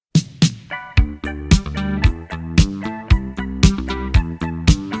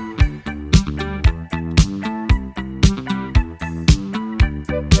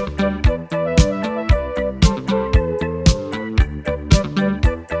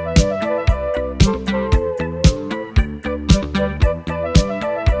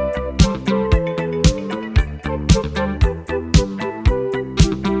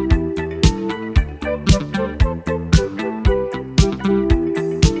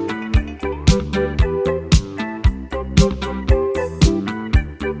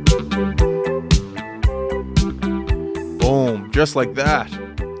just like that.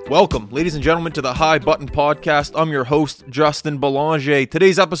 Welcome, ladies and gentlemen, to the High Button Podcast. I'm your host, Justin Belanger.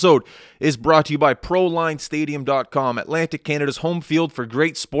 Today's episode is brought to you by ProLineStadium.com, Atlantic Canada's home field for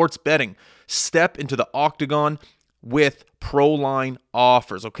great sports betting. Step into the octagon with ProLine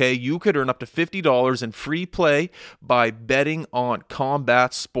offers, okay? You could earn up to $50 in free play by betting on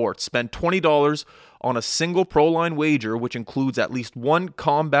combat sports. Spend $20 on a single ProLine wager, which includes at least one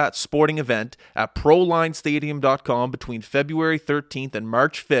combat sporting event at ProLineStadium.com between February 13th and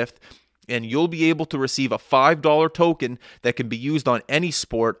March 5th, and you'll be able to receive a $5 token that can be used on any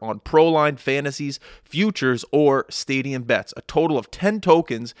sport on ProLine fantasies, futures, or stadium bets. A total of 10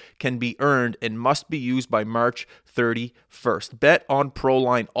 tokens can be earned and must be used by March 31st. Bet on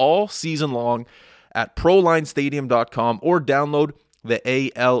ProLine all season long at ProLineStadium.com or download the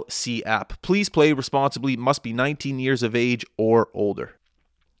ALC app. Please play responsibly. Must be 19 years of age or older.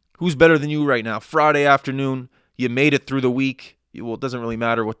 Who's better than you right now? Friday afternoon. You made it through the week. Well, it doesn't really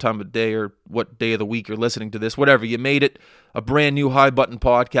matter what time of day or what day of the week you're listening to this. Whatever. You made it. A brand new High Button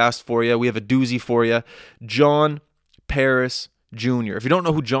podcast for you. We have a doozy for you. John Paris Jr. If you don't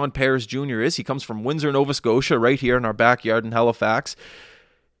know who John Paris Jr. is, he comes from Windsor, Nova Scotia, right here in our backyard in Halifax.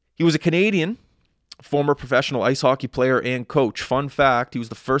 He was a Canadian former professional ice hockey player and coach. Fun fact, he was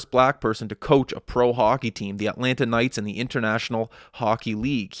the first black person to coach a pro hockey team, the Atlanta Knights in the International Hockey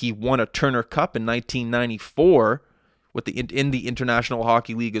League. He won a Turner Cup in 1994 in the International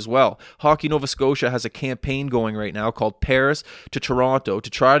Hockey League as well. Hockey Nova Scotia has a campaign going right now called Paris to Toronto to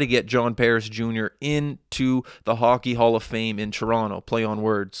try to get John Paris Jr. into the Hockey Hall of Fame in Toronto. Play on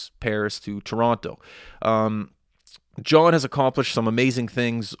words, Paris to Toronto. John has accomplished some amazing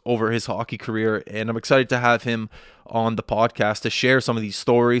things over his hockey career, and I'm excited to have him on the podcast to share some of these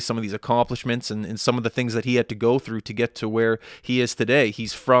stories, some of these accomplishments, and some of the things that he had to go through to get to where he is today.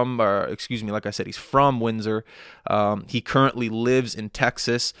 He's from, like I said, he's from Windsor. He currently lives in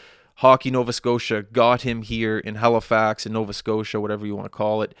Texas. Hockey Nova Scotia got him here in Halifax, in Nova Scotia, whatever you want to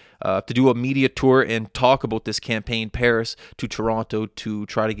call it, to do a media tour and talk about this campaign, Paris to Toronto, to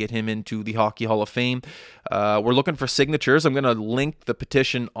try to get him into the Hockey Hall of Fame. We're looking for signatures. I'm going to link the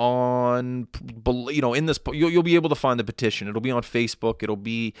petition on, in this, you'll be able to find the petition. It'll be on Facebook. It'll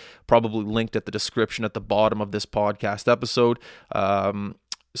be probably linked at the description at the bottom of this podcast episode.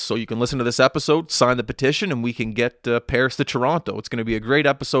 So you can listen to this episode, sign the petition, and we can get Paris to Toronto. It's going to be a great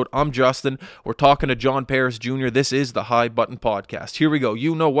episode. I'm Justin. We're talking to John Paris Jr. This is the High Button Podcast. Here we go.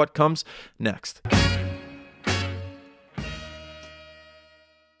 You know what comes next.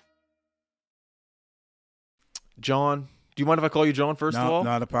 John, do you mind if I call you John first of all?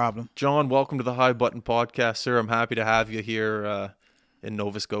 Not a problem. John, welcome to the High Button Podcast, sir. I'm happy to have you here in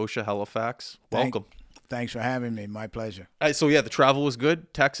Nova Scotia, Halifax. Welcome. Thanks for having me. My pleasure. So, the travel was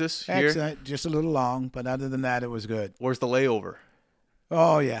good. Texas here? Excellent. Just a little long, but other than that, it was good. Where's the layover?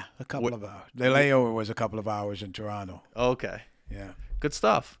 Oh, yeah, a couple of hours. The layover was a couple of hours in Toronto. Okay. Yeah. Good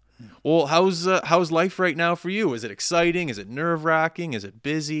stuff. Well, how's life right now for you? Is it exciting? Is it nerve-wracking? Is it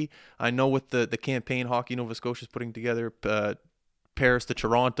busy? I know with the campaign Hockey Nova Scotia is putting together, Paris to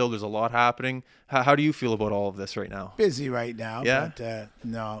Toronto, there's a lot happening. How do you feel about all of this right now? Busy right now, yeah?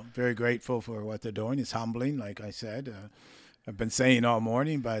 But very grateful for what they're doing. It's humbling, like I said. I've been saying all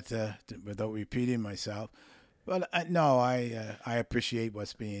morning, but without repeating myself. But I appreciate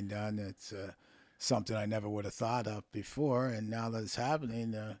what's being done. It's something I never would have thought of before, and now that it's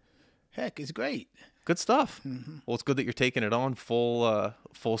happening, it's great. Good stuff. Mm-hmm. Well, it's good that you're taking it on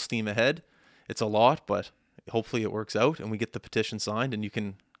full steam ahead. It's a lot, but hopefully it works out and we get the petition signed and you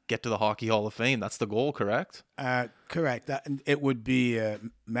can get to the Hockey Hall of Fame. That's the goal, correct? Correct. It would be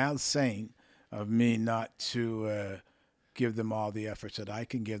malsane of me not to give them all the efforts that I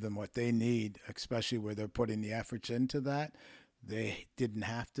can give them, what they need, especially where they're putting the efforts into that. They didn't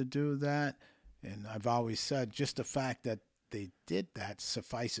have to do that. And I've always said just the fact that they did that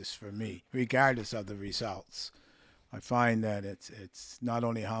suffices for me, regardless of the results. I find that it's not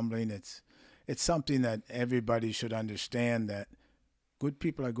only humbling, it's something that everybody should understand, that good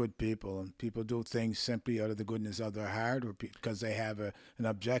people are good people, and people do things simply out of the goodness of their heart or because they have an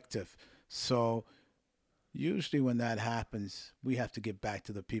objective. So usually when that happens, we have to get back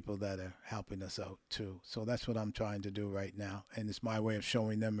to the people that are helping us out too. So that's what I'm trying to do right now, and it's my way of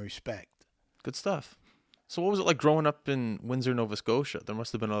showing them respect. Good stuff. So what was it like growing up in Windsor, Nova Scotia? There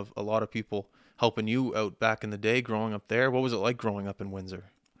must have been a lot of people helping you out back in the day growing up there. What was it like growing up in Windsor?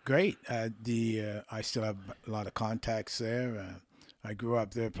 Great. I still have a lot of contacts there. I grew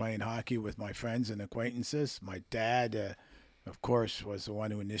up there playing hockey with my friends and acquaintances. My dad, of course, was the one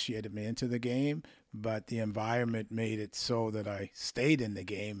who initiated me into the game, but the environment made it so that I stayed in the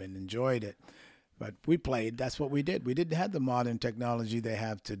game and enjoyed it. But we played. That's what we did. We didn't have the modern technology they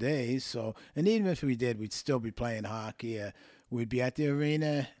have today. So, and even if we did, we'd still be playing hockey. We'd be at the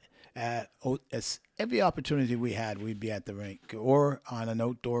arena. As every opportunity we had, we'd be at the rink or on an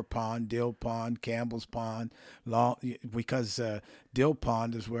outdoor pond, Dill Pond, Campbell's Pond, because Dill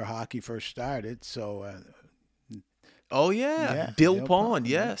Pond is where hockey first started. So, oh yeah, Dill Pond,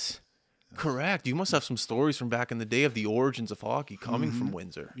 yes. Yeah. Correct. You must have some stories from back in the day of the origins of hockey coming from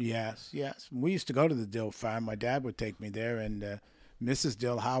Windsor. Yes. We used to go to the Dill farm. My dad would take me there, and Mrs.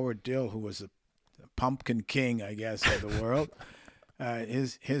 Dill, Howard Dill, who was a pumpkin king, I guess, of the world,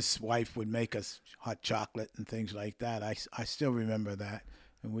 his wife would make us hot chocolate and things like that. I still remember that.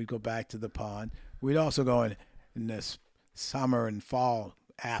 And we'd go back to the pond. We'd also go in this summer and fall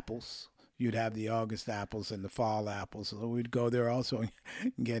apples. You'd have the August apples and the fall apples. So we'd go there also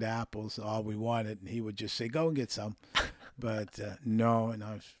and get apples, all we wanted. And he would just say, go and get some. But no, and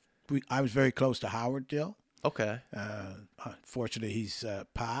I was very close to Howard Dill. Okay. Unfortunately, he's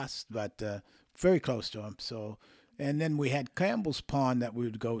passed, but very close to him. So, and then we had Campbell's Pond that we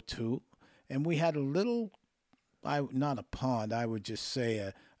would go to. And we had a little, not a pond, I would just say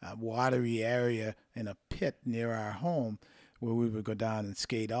a watery area and a pit near our home, where we would go down and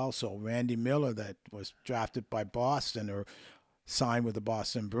skate also. Randy Miller, that was drafted by Boston or signed with the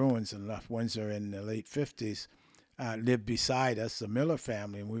Boston Bruins and left Windsor in the late 50s, lived beside us, the Miller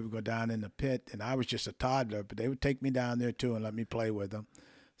family, and we would go down in the pit. And I was just a toddler, but they would take me down there too and let me play with them.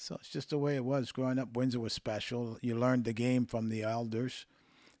 So it's just the way it was. Growing up, Windsor was special. You learned the game from the elders,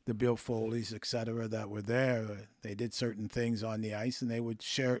 the Bill Foleys, etc., that were there. They did certain things on the ice, and they would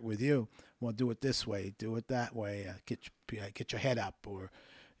share it with you. Well, do it this way, do it that way, get your head up, or,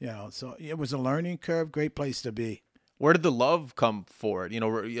 so it was a learning curve, great place to be. Where did the love come for it?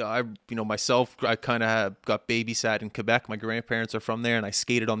 Myself, I kind of got babysat in Quebec. My grandparents are from there, and I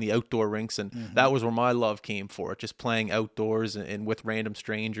skated on the outdoor rinks, and that was where my love came for it, just playing outdoors and with random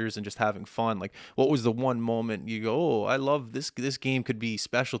strangers and just having fun. Like, what was the one moment you go, oh, I love this game could be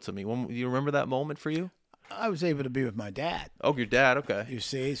special to me? Do you remember that moment for you? I was able to be with my dad. Oh, your dad, okay. You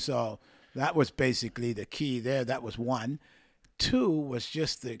see, so that was basically the key there. That was one. Two was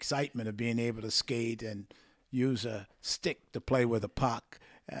just the excitement of being able to skate and use a stick to play with a puck,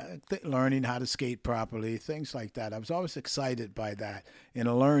 learning how to skate properly, things like that. I was always excited by that in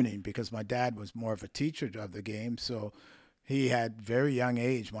learning because my dad was more of a teacher of the game. So he had very young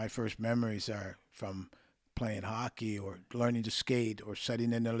age. My first memories are from playing hockey or learning to skate or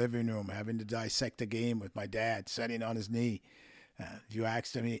sitting in the living room, having to dissect a game with my dad, sitting on his knee. If you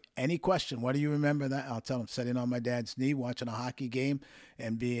asked me any question, what do you remember that? I'll tell him sitting on my dad's knee watching a hockey game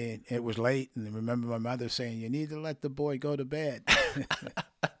and it was late, and remember my mother saying, you need to let the boy go to bed.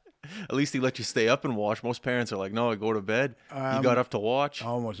 At least he let you stay up and watch. Most parents are like, no, I go to bed. You got up to watch?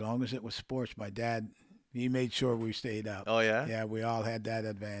 As long as it was sports. My dad, he made sure we stayed up. Oh, yeah? Yeah, we all had that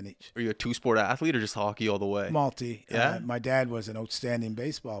advantage. Are you a two-sport athlete or just hockey all the way? Multi. Yeah? My dad was an outstanding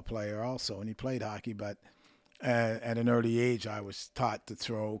baseball player also, and he played hockey, but at an early age, I was taught to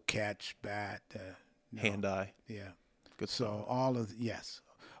throw, catch, bat. Hand-eye. Yeah. Good so all of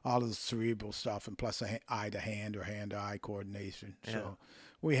the cerebral stuff, and plus eye-to-hand or hand-eye coordination. Yeah. So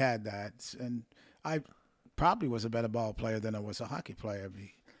we had that. And I probably was a better ball player than I was a hockey player.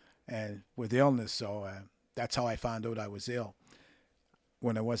 And with illness, so that's how I found out I was ill.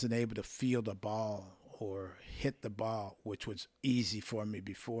 When I wasn't able to field a ball or hit the ball, which was easy for me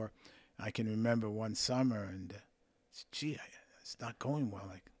before. I can remember one summer, and it's not going well.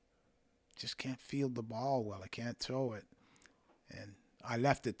 I just can't field the ball well. I can't throw it. And I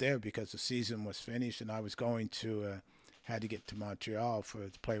left it there because the season was finished, and I was going to had to get to Montreal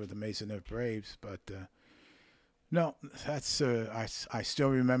to play with the Maisonneuve Braves. But no, that's I still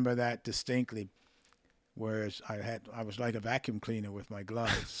remember that distinctly. Whereas I was like a vacuum cleaner with my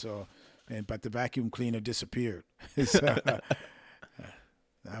gloves. So, but the vacuum cleaner disappeared. So,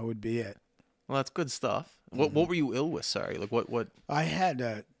 that would be it. Well, that's good stuff. What were you ill with? Sorry, like what? I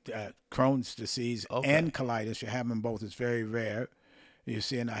had Crohn's disease and colitis. You have them both. It's very rare. You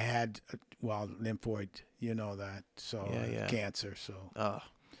see, and I had lymphoid. You know that. So cancer. So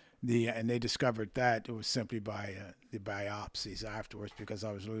and they discovered that it was simply by the biopsies afterwards because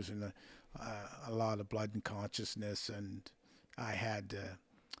I was losing a lot of blood and consciousness, and I had.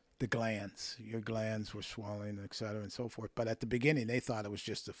 The glands, your glands were swelling, et cetera, and so forth. But at the beginning, they thought it was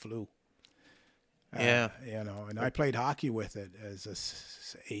just the flu. And I played hockey with it as a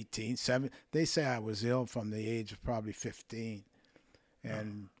 18, 7. They say I was ill from the age of probably 15,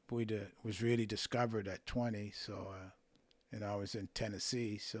 and was really discovered at 20. So and I was in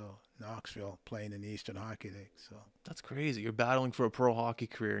Tennessee, so Knoxville, playing in the Eastern Hockey League. So That's crazy. You're battling for a pro hockey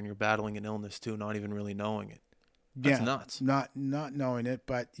career, and you're battling an illness too, not even really knowing it. That's nuts. Not knowing it,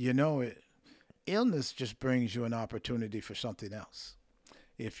 but illness just brings you an opportunity for something else.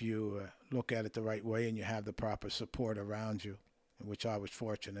 If you look at it the right way and you have the proper support around you, which I was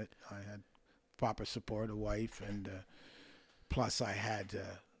fortunate. I had proper support, a wife, and plus I had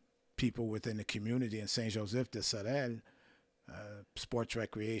people within the community in Saint Joseph de Sorel, sports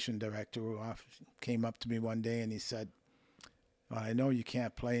recreation director, who came up to me one day and he said, well, I know you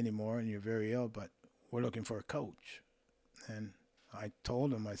can't play anymore and you're very ill, but we're looking for a coach. And I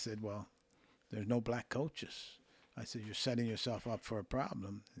told him, I said, well, there's no black coaches. I said, you're setting yourself up for a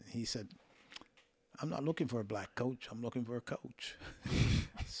problem. And he said, I'm not looking for a black coach. I'm looking for a coach.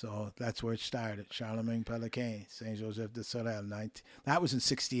 So that's where it started. Charlemagne Péloquin, Saint Joseph de Sorel. That was in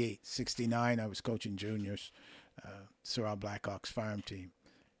 68. 69, I was coaching juniors, Sorel Blackhawks farm team.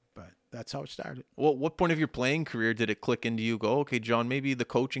 But that's how it started. Well, what point of your playing career did it click into you? Go, okay, John, maybe the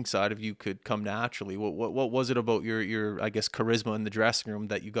coaching side of you could come naturally. What was it about your I guess charisma in the dressing room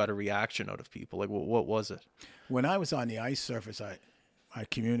that you got a reaction out of people? Like what was it? When I was on the ice surface, I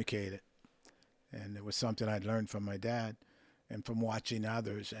communicated, and it was something I'd learned from my dad and from watching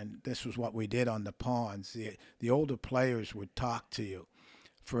others. And this was what we did on the ponds. The older players would talk to you.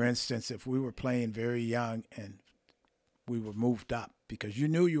 For instance, if we were playing very young and we were moved up, because you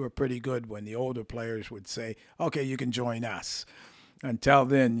knew you were pretty good when the older players would say, okay, you can join us. Until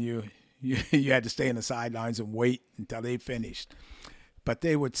then, you had to stay in the sidelines and wait until they finished. But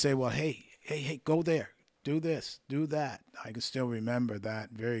they would say, well, hey, go there, do this, do that. I can still remember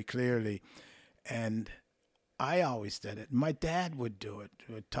that very clearly. And I always did it. My dad would do it,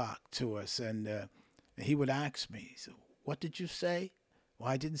 would talk to us, and he would ask me, so, what did you say? Well,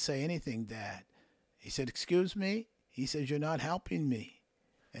 I didn't say anything, Dad. He said, excuse me? He says, you're not helping me.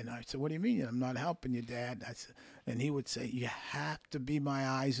 And I said, what do you mean I'm not helping you, Dad? I said, and he would say, you have to be my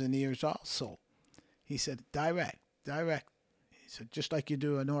eyes and ears also. He said, direct. He said, just like you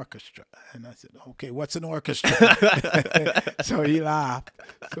do an orchestra. And I said, okay, what's an orchestra? So he laughed.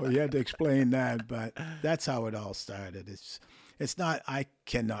 So he had to explain that. But that's how it all started. It's not, I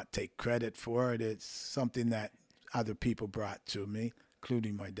cannot take credit for it. It's something that other people brought to me,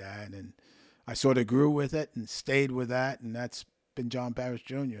 including my dad. And I sort of grew with it and stayed with that, and that's been John Parrish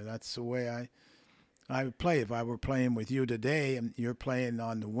Jr. That's the way I would play. If I were playing with you today and you're playing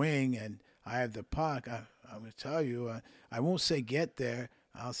on the wing and I have the puck, I would tell you, I won't say get there.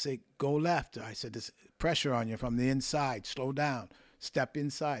 I'll say go left. I said there's pressure on you from the inside. Slow down. Step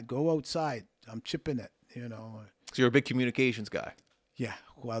inside. Go outside. I'm chipping it, So you're a big communications guy. Yeah,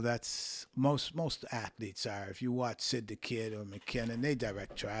 well, that's most athletes are. If you watch Sid the Kid or McKinnon, they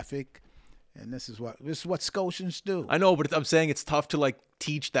direct traffic. And this is what Scotians do. I know, but I'm saying it's tough to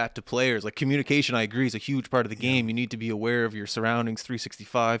teach that to players. Like communication, I agree, is a huge part of the game. You need to be aware of your surroundings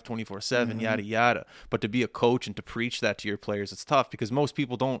 365, 24/7, yada, yada. But to be a coach and to preach that to your players, it's tough because most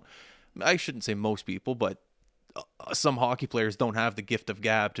people don't, I shouldn't say most people, but some hockey players don't have the gift of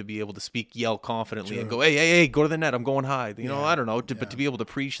gab to be able to yell confidently and go, hey, go to the net, I'm going high. I don't know, but to be able to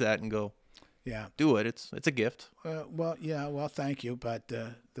preach that and go, do it. It's a gift. Well, thank you. But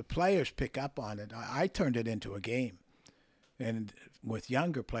the players pick up on it. I turned it into a game. And with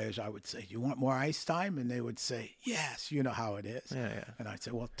younger players, I would say, you want more ice time? And they would say, yes, you know how it is. Yeah. And I'd say,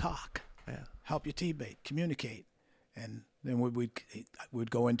 well, talk. Yeah. Help your teammate. Communicate. And then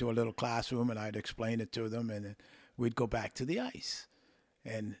we'd go into a little classroom and I'd explain it to them. And then we'd go back to the ice.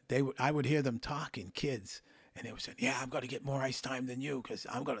 And I would hear them talking, kids. And they would say, I'm going to get more ice time than you because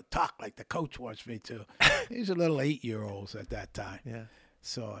I'm going to talk like the coach wants me to. These are little 8-year-olds at that time. Yeah.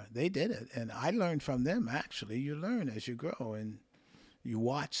 So they did it. And I learned from them, actually. You learn as you grow. And you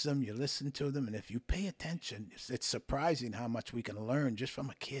watch them, you listen to them. And if you pay attention, it's surprising how much we can learn just from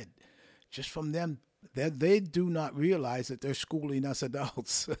a kid, just from them. They do not realize that they're schooling us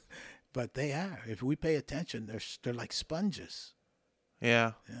adults. But they are. If we pay attention, they're like sponges.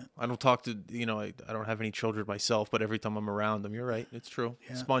 Yeah. I don't talk to, I don't have any children myself, but every time I'm around them, you're right. It's true.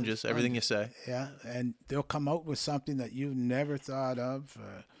 Yeah, sponges, everything you say. Yeah. And they'll come out with something that you never thought of,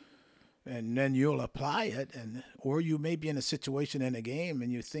 and then you'll apply it. Or you may be in a situation in a game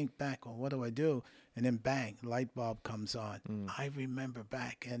and you think back, well, what do I do? And then bang, light bulb comes on. I remember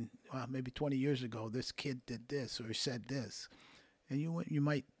back and maybe 20 years ago, this kid did this or said this. And you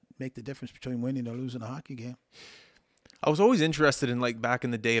might make the difference between winning or losing a hockey game. I was always interested in back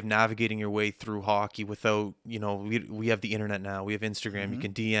in the day of navigating your way through hockey without, we have the internet now. We have Instagram. You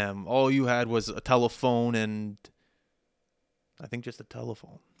can DM. All you had was a telephone and I think just a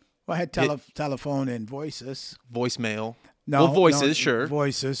telephone. Well, I had telephone and voicemail. No, voices, sure.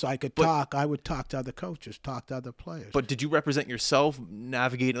 Voices. I could talk. I would talk to other coaches, talk to other players. But did you represent yourself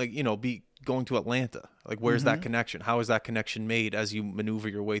navigating, like, be going to Atlanta? Like, where's that connection? How is that connection made as you maneuver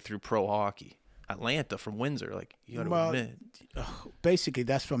your way through pro hockey? Atlanta from Windsor, like, you got to admit. Basically,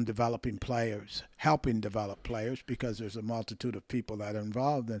 that's from developing players, helping develop players, because there's a multitude of people that are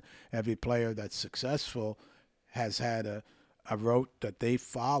involved, and every player that's successful has had a route that they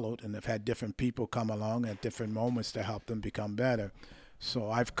followed, and have had different people come along at different moments to help them become better.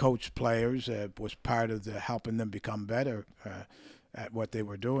 So I've coached players, was part of the helping them become better at what they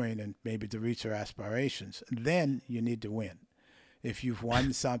were doing, and maybe to reach their aspirations. And then you need to win. If you've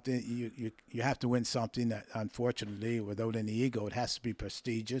won something, you have to win something that, unfortunately, without any ego, it has to be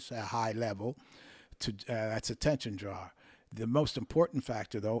prestigious at a high level. That's attention drawer. The most important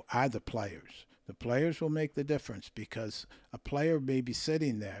factor, though, are the players. The players will make the difference, because a player may be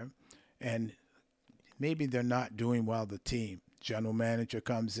sitting there and maybe they're not doing well the team. General manager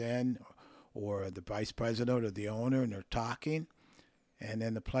comes in, or the vice president or the owner, and they're talking. And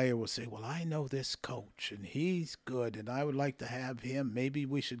then the player will say, well, I know this coach, and he's good, and I would like to have him. Maybe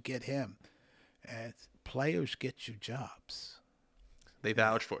we should get him. And players get you jobs. They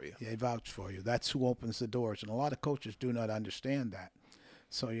vouch for you. They vouch for you. That's who opens the doors. And a lot of coaches do not understand that.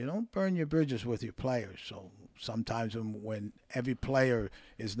 So you don't burn your bridges with your players. So sometimes when every player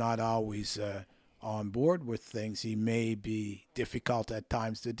is not always on board with things, he may be difficult at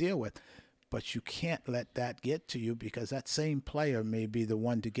times to deal with. But you can't let that get to you, because that same player may be the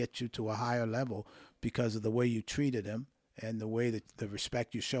one to get you to a higher level because of the way you treated him and the way that the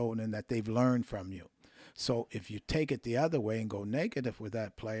respect you showed and that they've learned from you. So if you take it the other way and go negative with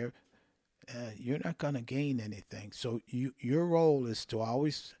that player, you're not going to gain anything. So your role is to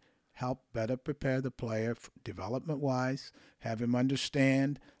always help better prepare the player development-wise, have him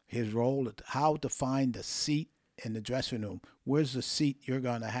understand his role, how to find a seat in the dressing room. Where's the seat you're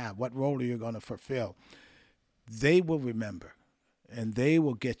going to have? What role are you going to fulfill? They will remember, and they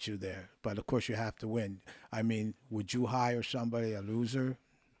will get you there. But, of course, you have to win. I mean, would you hire somebody, a loser,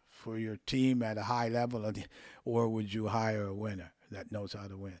 for your team at a high level, or would you hire a winner that knows how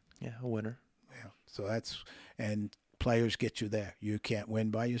to win? Yeah, a winner. Yeah. So and players get you there. You can't win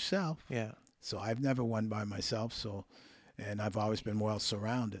by yourself. Yeah. So I've never won by myself, and I've always been well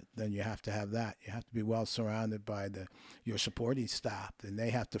surrounded. Then you have to have that. You have to be well surrounded by your supporting staff, and they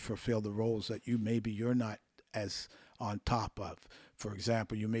have to fulfill the roles that you're not as on top of. For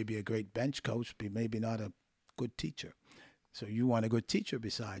example, you may be a great bench coach, but maybe not a good teacher. So you want a good teacher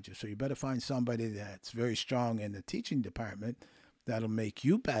beside you. So you better find somebody that's very strong in the teaching department that'll make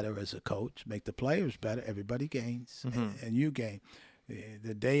you better as a coach, make the players better. Everybody gains, and you gain.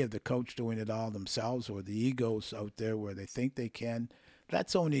 The day of the coach doing it all themselves, or the egos out there where they think they can,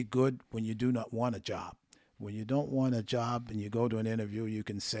 that's only good when you do not want a job. When you don't want a job and you go to an interview, you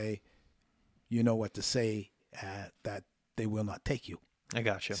can say, you know what to say, that they will not take you. I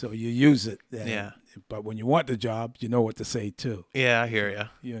got you. So you use it. Yeah. But when you want the job, you know what to say too. Yeah, I hear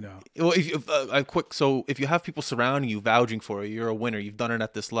you. You know. Well, so if you have people surrounding you, vouching for you, you're a winner. You've done it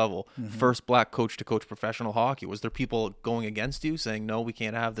at this level. First black coach to coach professional hockey. Was there people going against you, saying, no, we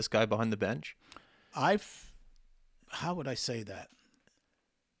can't have this guy behind the bench? How would I say that?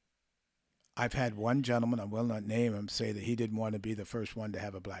 I've had one gentleman, I will not name him, say that he didn't want to be the first one to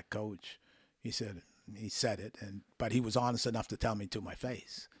have a black coach. He said it, but he was honest enough to tell me to my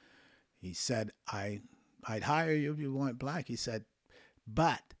face. He said, I'd hire you if you weren't black. He said,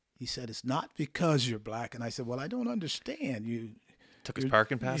 but he said, it's not because you're black. And I said, well, I don't understand. You took his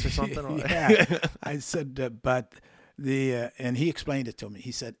parking pass or something? Yeah. I said, and he explained it to me.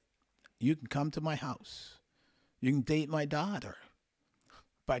 He said, you can come to my house. You can date my daughter.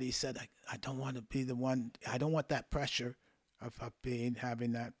 But he said, I don't want to be the one. I don't want that pressure of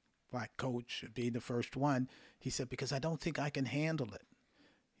having that black coach be the first one. He said, because I don't think I can handle it.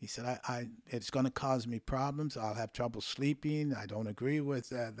 He said, it's going to cause me problems. I'll have trouble sleeping. I don't agree with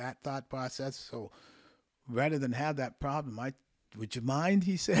that thought process. So rather than have that problem, would you mind,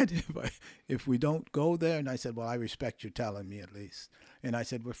 he said, if we don't go there? And I said, well, I respect you telling me at least. And I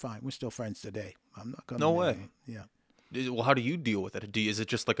said, we're fine. We're still friends today. I'm not going to. No way. Yeah. Well, how do you deal with it? Is it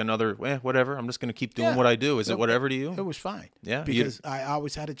just like another, whatever, I'm just going to keep doing what I do? Is it whatever to you? It was fine. Yeah. Because I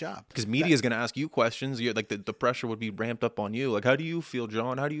always had a job. Because media is going to ask you questions. Like the pressure would be ramped up on you. Like, how do you feel,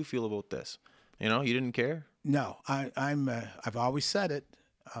 John? How do you feel about this? You didn't care? No, I've always said it.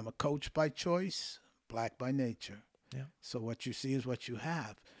 I'm a coach by choice, black by nature. Yeah. So what you see is what you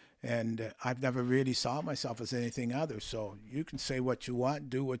have. And I've never really saw myself as anything other. So you can say what you want,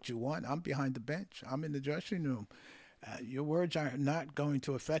 do what you want. I'm behind the bench. I'm in the dressing room. Your words are not going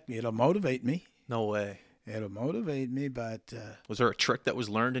to affect me. It'll motivate me. No way. It'll motivate me, but Was there a trick that was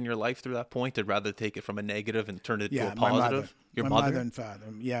learned in your life through that point? I'd rather take it from a negative and turn it into yeah, a my positive. mother, Your my mother? mother and father.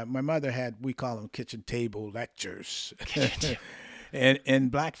 Yeah, my mother had, we call them kitchen table lectures. And in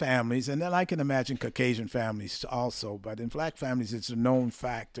black families, and then I can imagine Caucasian families also, but in black families, it's a known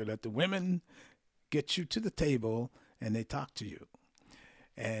factor that the women get you to the table and they talk to you.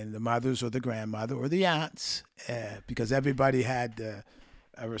 And the mothers or the grandmother or the aunts, because everybody had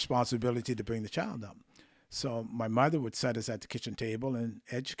a responsibility to bring the child up. So my mother would set us at the kitchen table and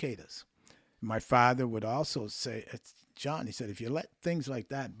educate us. My father would also say, John, he said, if you let things like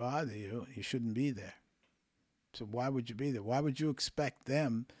that bother you, you shouldn't be there. So why would you be there? Why would you expect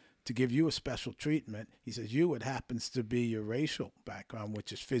them to give you a special treatment? He says, you, it happens to be your racial background,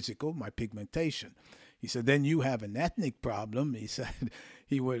 which is physical, my pigmentation. He said, then you have an ethnic problem. He said,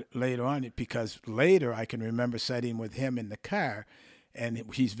 he would later on, because later I can remember sitting with him in the car and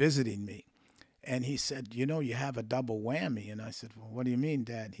he's visiting me. And he said, you know, you have a double whammy. And I said, well, what do you mean,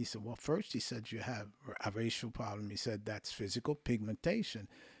 Dad? He said, well, first, he said, you have a racial problem. He said, that's physical pigmentation.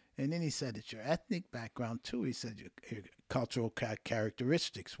 And then he said, it's your ethnic background, too. He said, your cultural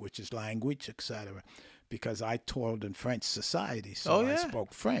characteristics, which is language, etc. Because I toiled in French society, so I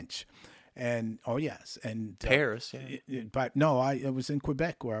spoke French. And, oh, yes. And Paris, yeah. But no, I was in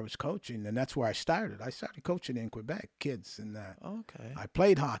Quebec where I was coaching, and that's where I started. I started coaching in Quebec, kids. And Okay. I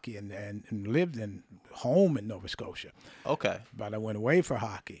played hockey and lived in home in Nova Scotia. Okay. But I went away for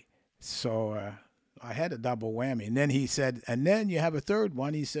hockey. So I had a double whammy. And then he said, and then you have a third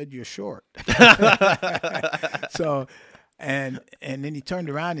one. He said, you're short. So, and then he turned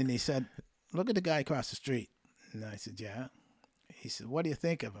around and he said, look at the guy across the street. And I said, yeah. He said, what do you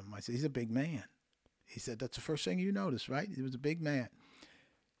think of him? I said, he's a big man. He said, that's the first thing you noticed, right? He was a big man.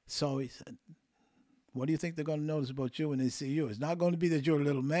 So he said, what do you think they're going to notice about you when they see you? It's not going to be that you're a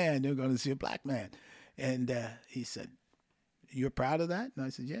little man. They're going to see a black man. And he said, you're proud of that? And I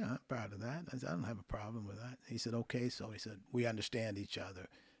said, yeah, I'm proud of that. I said, I don't have a problem with that. He said, okay. So he said, we understand each other.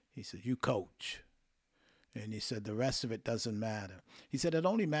 He said, you coach. And he said, the rest of it doesn't matter. He said, it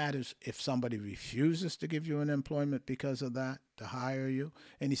only matters if somebody refuses to give you an employment because of that, to hire you.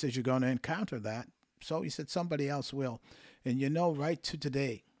 And he says, you're going to encounter that. So he said, somebody else will. And you know, right to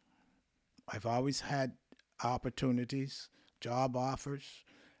today, I've always had opportunities, job offers.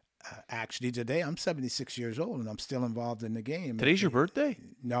 Actually, today, I'm 76 years old, and I'm still involved in the game. Today's your birthday?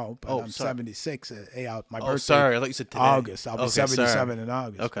 No, but I'm sorry. 76. My birthday. Sorry. I thought you said today. August. I'll be 77 sorry. in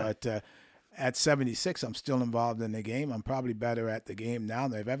August. Okay. But at 76, I'm still involved in the game. I'm probably better at the game now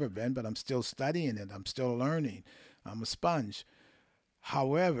than I've ever been, but I'm still studying it. I'm still learning. I'm a sponge.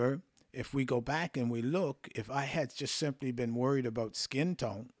 However, if we go back and we look, if I had just simply been worried about skin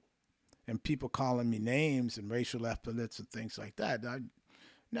tone and people calling me names and racial epithets and things like that,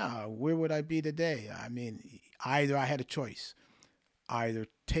 where would I be today? I mean, either I had a choice. Either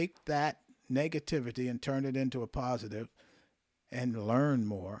take that negativity and turn it into a positive and learn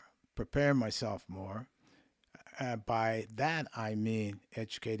more, prepare myself more. By that, I mean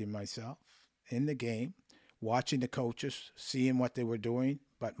educating myself in the game, watching the coaches, seeing what they were doing,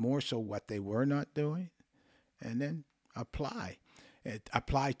 but more so what they were not doing, and then apply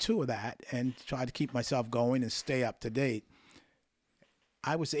to that and try to keep myself going and stay up to date.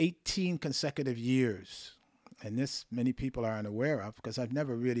 I was 18 consecutive years, and this many people are unaware of because I've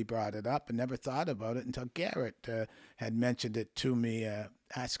never really brought it up and never thought about it until Garrett had mentioned it to me,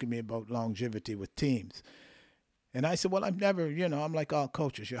 asking me about longevity with teams. And I said, well, I've never, I'm like all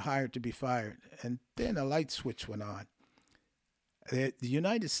coaches. You're hired to be fired. And then a light switch went on. The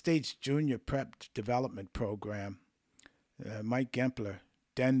United States Junior Prep Development Program, Mike Gempler,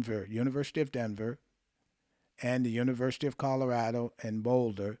 Denver, University of Denver, and the University of Colorado and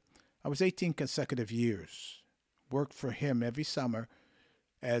Boulder. I was 18 consecutive years. Worked for him every summer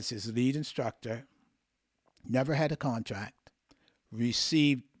as his lead instructor. Never had a contract.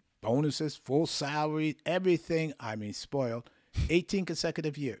 Received bonuses, full salary, everything. I mean, spoiled. 18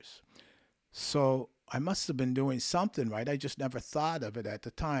 consecutive years. So I must have been doing something right. I just never thought of it at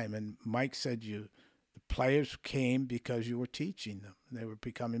the time. And Mike said, the players came because you were teaching them. They were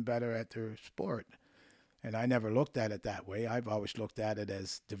becoming better at their sport. And I never looked at it that way. I've always looked at it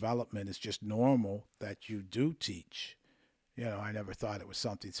as development is just normal that you do teach. I never thought it was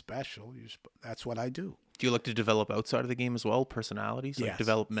something special. That's what I do. Do you look to develop outside of the game as well, personalities, like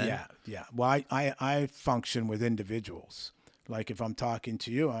develop men? Yeah. Well, I function with individuals. Like if I'm talking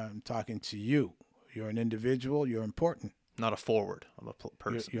to you, I'm talking to you. You're an individual. You're important. Not a forward. I'm a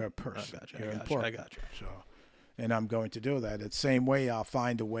person. You're a person. You're important. I got you. So, and I'm going to do that. The same way I'll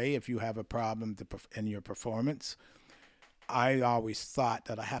find a way if you have a problem in your performance. I always thought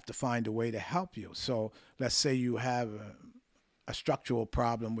that I have to find a way to help you. So let's say you have a structural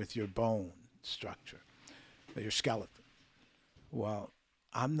problem with your bone structure, your skeleton. Well,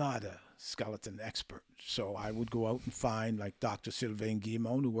 I'm not a skeleton expert, so I would go out and find like Dr. Sylvain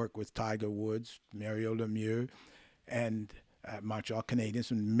Guimond, who worked with Tiger Woods, Mario Lemieux, and Montreal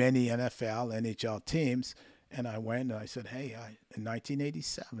Canadiens and many NFL, NHL teams. And I went and I said, hey, in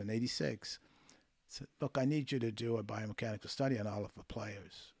 1987, 86, I said, look, I need you to do a biomechanical study on all of the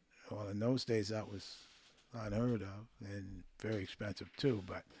players. Well, in those days, that was unheard of and very expensive too,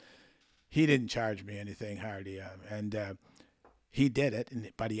 but he didn't charge me anything hardly. He did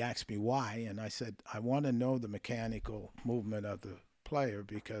it, but he asked me why, and I said, I want to know the mechanical movement of the player,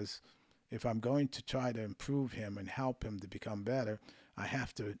 because if I'm going to try to improve him and help him to become better, I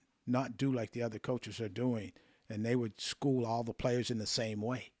have to not do like the other coaches are doing, and they would school all the players in the same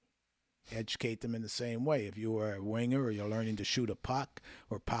way, educate them in the same way. If you were a winger or you're learning to shoot a puck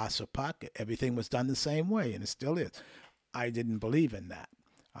or pass a puck, everything was done the same way, and it still is. I didn't believe in that.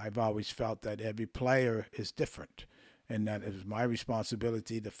 I've always felt that every player is different, and that it was my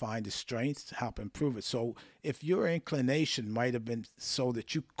responsibility to find his strengths, to help improve it. So if your inclination might have been so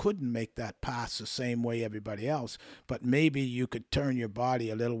that you couldn't make that pass the same way everybody else, but maybe you could turn your body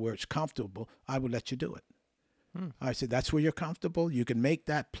a little where it's comfortable, I would let you do it. I said, that's where you're comfortable. You can make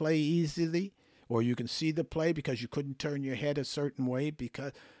that play easily, or you can see the play because you couldn't turn your head a certain way.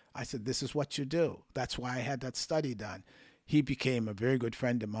 Because I said, this is what you do. That's why I had that study done. He became a very good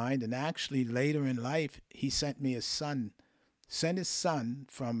friend of mine, and actually later in life, he sent his son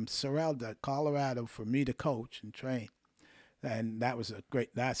from Sorrel to Colorado for me to coach and train. And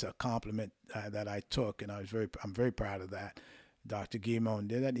that's a compliment that I took, and I'm very proud of that. Dr. Guimond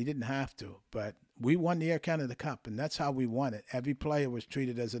did that. He didn't have to, but we won the Air Canada Cup, and that's how we won it. Every player was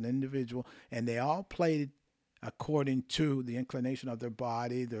treated as an individual, and they all played according to the inclination of their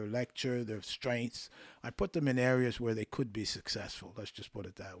body, their lecture, their strengths. I put them in areas where they could be successful. Let's just put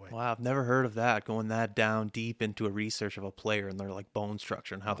it that way. Wow, I've never heard of that, going that down deep into a research of a player and their like bone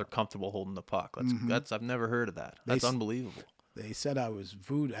structure and how they're comfortable holding the puck. That's I've never heard of that. That's unbelievable. They said I was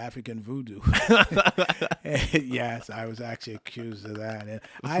African voodoo. Yes, I was actually accused of that. And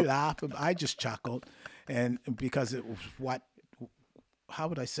I laughed. I just chuckled. And because it was how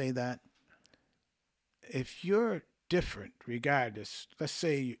would I say that? If you're different, regardless, let's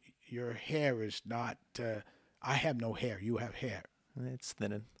say your hair is not, I have no hair, you have hair. It's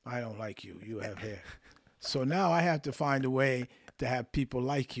thinning. I don't like you, you have hair. So now I have to find a way to have people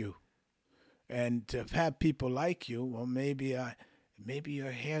like you. And to have people like you, well, maybe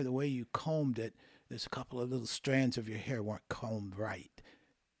your hair, the way you combed it, there's a couple of little strands of your hair weren't combed right.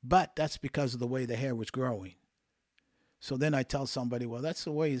 But that's because of the way the hair was growing. So then I tell somebody, well, that's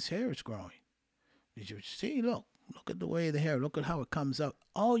the way his hair is growing. Did you see? Look at the way of the hair. Look at how it comes out.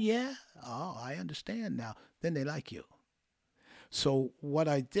 Oh, yeah? Oh, I understand now. Then they like you. So what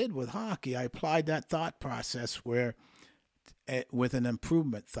I did with hockey, I applied that thought process with an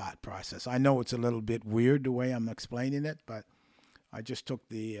improvement thought process. I know it's a little bit weird the way I'm explaining it, but I just took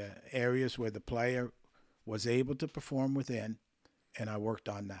the areas where the player was able to perform within, and I worked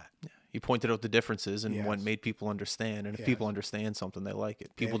on that. Yeah. You pointed out the differences and what made people understand. And if people understand something, they like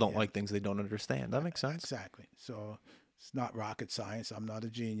it. People don't like things they don't understand. That makes sense. Exactly. So it's not rocket science. I'm not a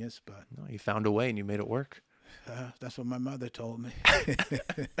genius, but no, you found a way and you made it work. That's what my mother told me.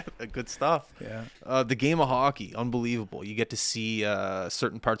 Good stuff. Yeah. The game of hockey, unbelievable. You get to see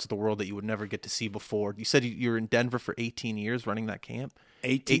certain parts of the world that you would never get to see before. You said you were in Denver for 18 years running that camp.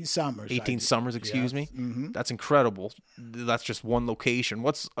 18 summers. 18 summers, excuse me. Mm-hmm. That's incredible. That's just one location.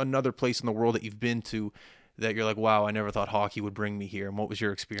 What's another place in the world that you've been to that you're like, wow, I never thought hockey would bring me here? And what was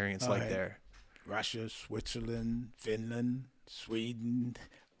your experience like there? Russia, Switzerland, Finland, Sweden.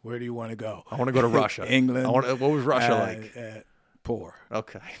 Where do you want to go? I want to go to Russia. England. What was Russia like? Poor.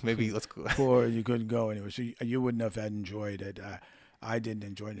 Okay, maybe let's go. Poor, you couldn't go anywhere. So you wouldn't have enjoyed it. I didn't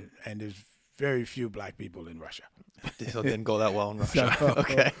enjoy it. And there's very few black people in Russia. So it didn't go that well in Russia.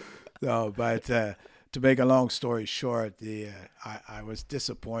 Okay. No, but to make a long story short, I was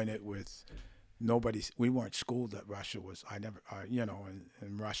disappointed with we weren't schooled that Russia was,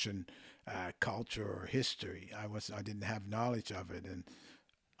 in Russian culture or history. I didn't have knowledge of it. And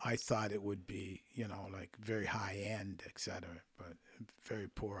I thought it would be, like very high end, et cetera, but very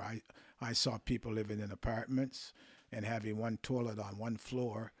poor. I saw people living in apartments and having one toilet on one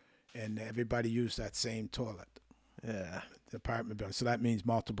floor, and everybody used that same toilet. Yeah. The apartment building. So that means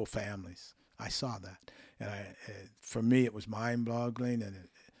multiple families. I saw that. And for me, it was mind-boggling, and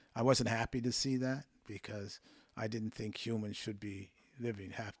I wasn't happy to see that because I didn't think humans should be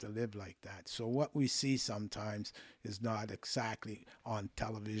have to live like that. So what we see sometimes is not exactly on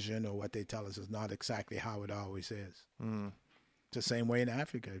television, or what they tell us is not exactly how it always is. Mm. It's the same way in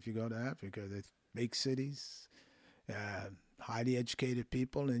Africa. If you go to Africa, there's big cities, highly educated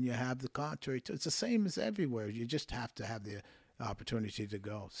people, and you have the contrary. It's the same as everywhere. You just have to have the opportunity to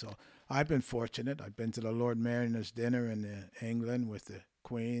go. So I've been fortunate. I've been to the Lord Mariner's dinner in England with the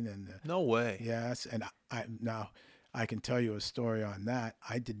Queen and No way. yes, and now I can tell you a story on that.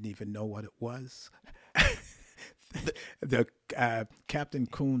 I didn't even know what it was. the Captain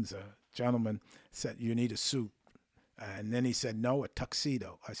Coons, a gentleman, said, "You need a suit." And then he said, "No, a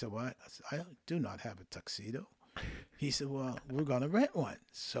tuxedo." I said, "What?" I said, "I do not have a tuxedo." He said, "Well, we're going to rent one."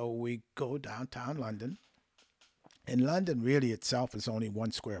 So we go downtown London. And London really itself is only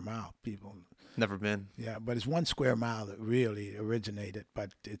 1 square mile. People, Never been. yeah, but it's 1 square mile that really originated.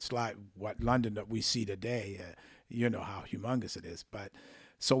 But it's like what London that we see today. You know how humongous it is. But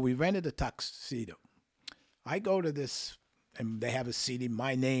so we rented a tuxedo. I go to this, and they have a seating.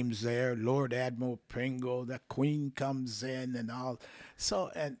 My name's there, Lord Admiral Pringle. The Queen comes in, and all. So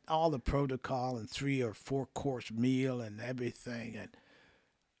and all the protocol, and 3 or 4 course meal and everything. And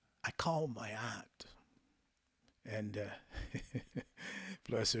I call my aunt. And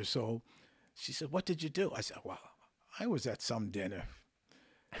bless her soul, she said, "What did you do?" I said, "Well, I was at some dinner."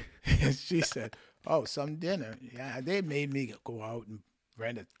 And she said, "Oh, some dinner? Yeah, they made me go out and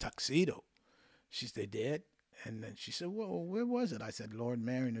rent a tuxedo." She said, "They did?" And then she said, "Well, where was it?" I said, "Lord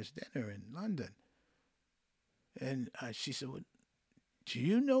Mariner's dinner in London." And she said, "Well, do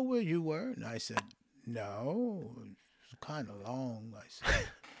you know where you were?" And I said, "No, it was kind of long." I said,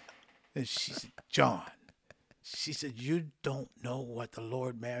 and she said, "John." She said, "You don't know what the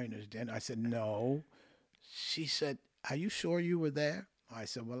Lord Mariner's dinner?" I said, "No." She said, "Are you sure you were there?" I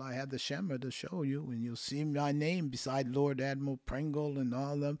said, "Well, I had the shemmer to show you, and you'll see my name beside Lord Admiral Pringle and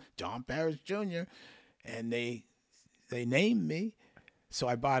all of them, John Paris Jr., and they named me." So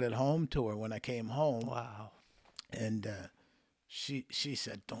I brought it home to her when I came home. Wow. And she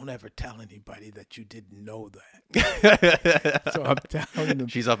said, "Don't ever tell anybody that you didn't know that." So I'm telling them.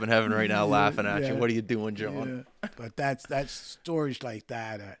 She's up in heaven right now laughing at Yeah. you. What are you doing, John? Yeah. But that's stories like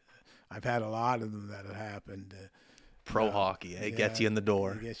that. I've had a lot of them that have happened. Pro hockey. It gets you in the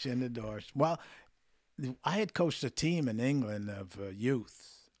door. It gets you in the doors. Well, I had coached a team in England of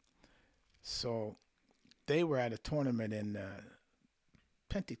youth. So they were at a tournament in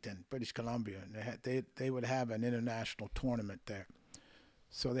Penticton, British Columbia, and they would have an international tournament there.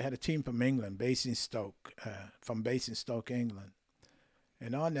 So they had a team from England, Basingstoke, England.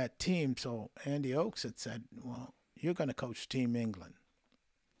 And on that team, so Andy Oakes had said, "Well, you're going to coach Team England."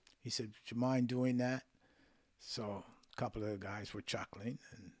 He said, "Would you mind doing that?" So a couple of the guys were chuckling,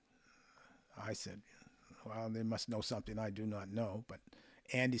 and I said, "Well, they must know something I do not know." But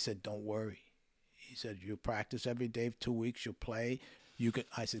Andy said, "Don't worry." He said, "You practice every day for 2 weeks. You'll play.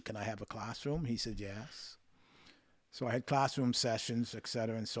 I said, "Can I have a classroom?" He said, "Yes." So I had classroom sessions, et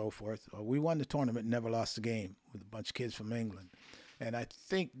cetera, and so forth. We won the tournament and never lost a game with a bunch of kids from England. And I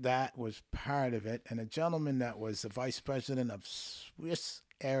think that was part of it. And a gentleman that was the vice president of Swiss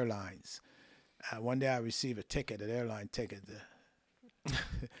Airlines. One day I received a ticket, an airline ticket,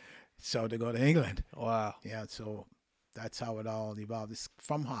 so to go to England. Wow. Yeah, so that's how it all evolved. It's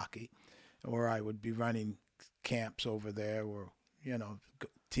from hockey, or I would be running camps over there, or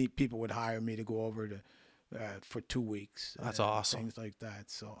people would hire me to go over to for 2 weeks. That's awesome. Things like that.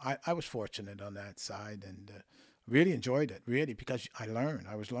 So I was fortunate on that side, and really enjoyed it, really, because I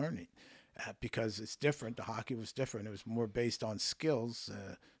was learning. Because it's different. The hockey was different. It was more based on skills,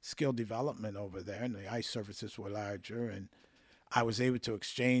 skill development over there, and the ice surfaces were larger, and I was able to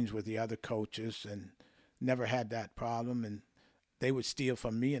exchange with the other coaches and never had that problem, and they would steal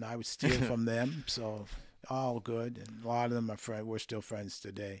from me and I would steal from them, so all good, and a lot of them we're still friends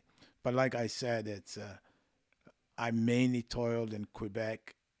today. But like I said, it's I mainly toiled in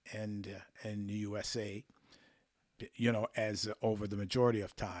Quebec and in the USA, as over the majority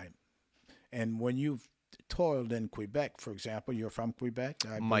of time. And when you've toiled in Quebec, for example, you're from Quebec.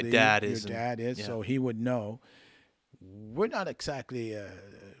 My dad is. Your dad is, yeah. So he would know. We're not exactly,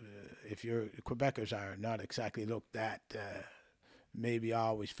 Quebecers are not exactly looked at, maybe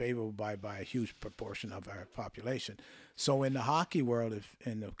always favorable by a huge proportion of our population. So in the hockey world,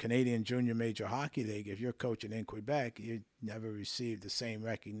 in the Canadian Junior Major Hockey League, if you're coaching in Quebec, you never receive the same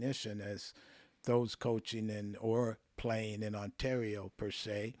recognition as those coaching or playing in Ontario per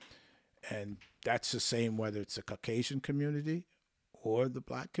se. And that's the same whether it's the Caucasian community or the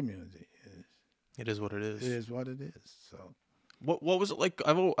black community. It is what it is. It is what it is. So What was it like?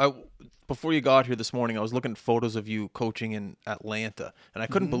 Before you got here this morning, I was looking at photos of you coaching in Atlanta, and I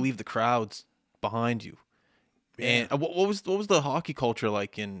couldn't believe the crowds behind you. Yeah. And what was the hockey culture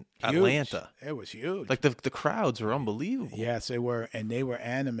like in Huge. Atlanta? It was huge. Like the crowds were unbelievable. Yes, they were, and they were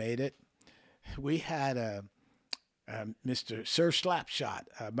animated. We had a Mr. Sir Slapshot,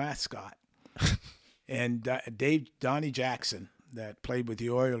 a mascot, and Donnie Jackson, that played with the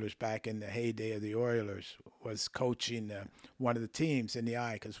Oilers back in the heyday of the Oilers, was coaching one of the teams in the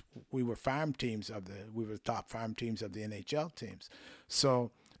I, because we were the top farm teams of the NHL teams.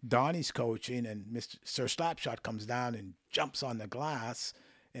 So Donnie's coaching, and Mr. Sir Slapshot comes down and jumps on the glass,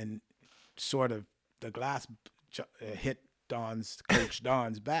 and sort of the glass hit Coach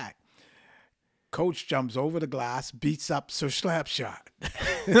Don's back. Coach jumps over the glass, beats up Sir Slapshot.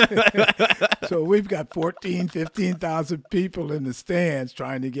 So we've got 15,000 people in the stands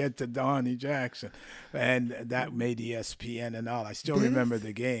trying to get to Donnie Jackson. And that made ESPN and all. I still remember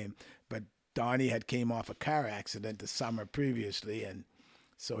the game. But Donnie had came off a car accident the summer previously, and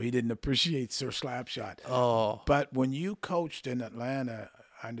so he didn't appreciate Sir Slapshot. Oh. But when you coached in Atlanta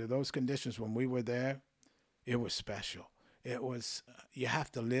under those conditions when we were there, it was special. It was, you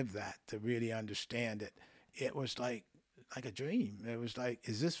have to live that to really understand it. It was like a dream. It was like,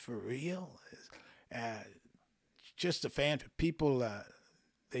 is this for real? Just the fan people,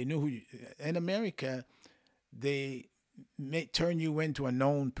 they knew who you, in America, they may turn you into a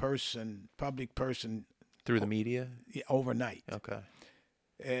known person, public person. Through the media? Overnight. Okay.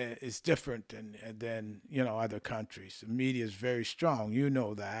 It's different than other countries. The media is very strong. You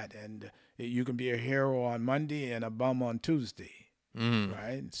know that. And you can be a hero on Monday and a bum on Tuesday.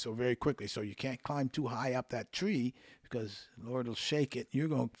 Right? So very quickly. So you can't climb too high up that tree because Lord will shake it. You're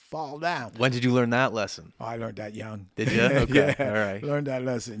going to fall down. When did you learn that lesson? Oh, I learned that young. Did you? Okay. Yeah, all right. Learned that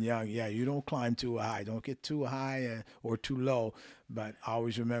lesson young. Yeah, you don't climb too high. Don't get too high or too low. But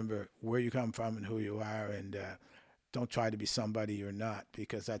always remember where you come from and who you are. And don't try to be somebody you're not,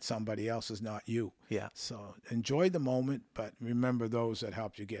 because that somebody else is not you. Yeah. So enjoy the moment, but remember those that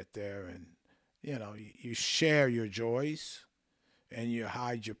helped you get there. And, you share your joys and you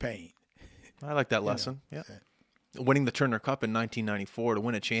hide your pain. I like that lesson. Yeah. Winning the Turner Cup in 1994, to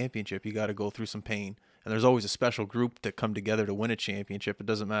win a championship, you got to go through some pain. And there's always a special group to come together to win a championship. It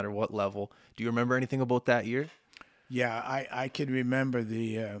doesn't matter what level. Do you remember anything about that year? Yeah, I can remember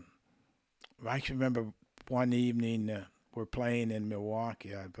one evening we're playing in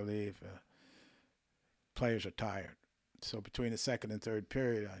Milwaukee, I believe. Players are tired. So between the second and third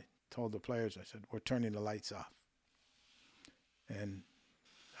period, I told the players, I said, we're turning the lights off. And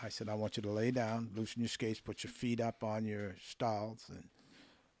I said, I want you to lay down, loosen your skates, put your feet up on your stalls.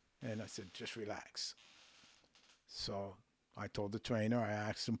 And I said, just relax. So I told the trainer, I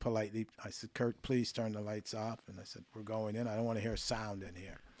asked him politely, I said, Kurt, please turn the lights off. And I said, we're going in. I don't want to hear a sound in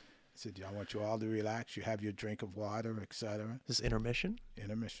here. I said, I want you all to relax. You have your drink of water, etc. Is this intermission?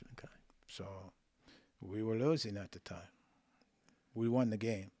 Intermission. Okay. So we were losing at the time. We won the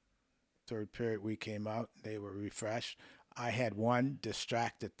game. Third period, we came out. They were refreshed. I had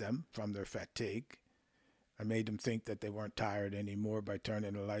distracted them from their fatigue. I made them think that they weren't tired anymore by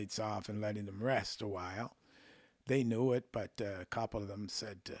turning the lights off and letting them rest a while. They knew it, but a couple of them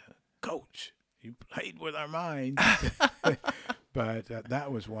said, Coach, you played with our minds. But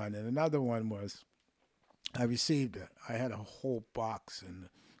that was one. And another one was I had a whole box and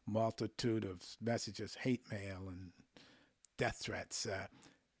multitude of messages, hate mail and death threats.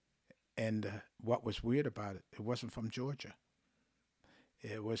 And what was weird about it, it wasn't from Georgia.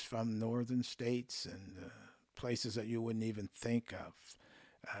 It was from northern states and places that you wouldn't even think of.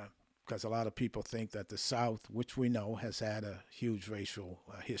 Because a lot of people think that the South, which we know has had a huge racial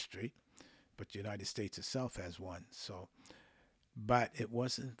history, but the United States itself has one. So, but it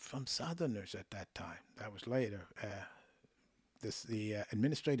wasn't from Southerners at that time. That was later. The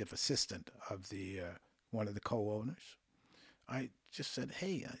administrative assistant of the one of the co-owners, I just said,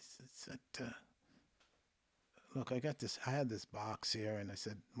 hey, I said, look, I had this box here, and I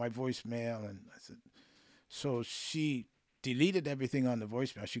said, my voicemail, and I said, so she deleted everything on the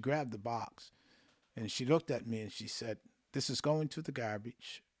voicemail. She grabbed the box, and she looked at me, and she said, this is going to the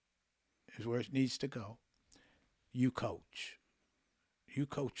garbage. Is where it needs to go. You coach. You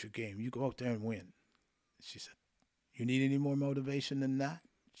coach your game. You go out there and win. She said, you need any more motivation than that?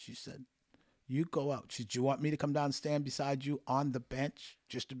 She said, you go out. She said, do you want me to come down and stand beside you on the bench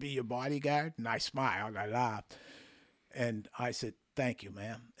just to be your bodyguard? And I smiled. I laughed. And I said, thank you,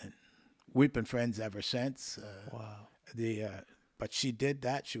 ma'am. And we've been friends ever since. Wow. But she did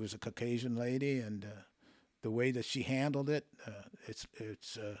that. She was a Caucasian lady, and the way that she handled it, it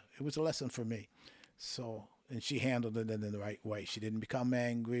was a lesson for me. So and she handled it in the right way. She didn't become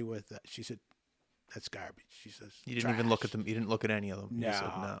angry with it. She said, "That's garbage." She says, You didn't even look at them. You didn't look at any of them. You No.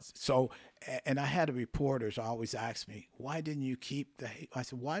 said no. So, and I had reporters always ask me, "Why didn't you keep the hate?" I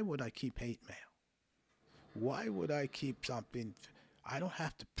said, "Why would I keep hate mail? Why would I keep something? I don't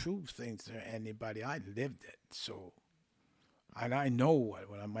have to prove things to anybody. I lived it, so." And I know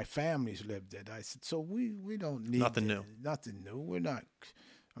what my family's lived it. I said, so we don't need Nothing new. Nothing new. We're not.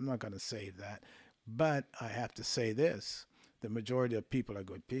 I'm not going to say that, but I have to say this: the majority of people are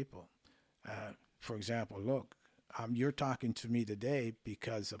good people. For example, look, you're talking to me today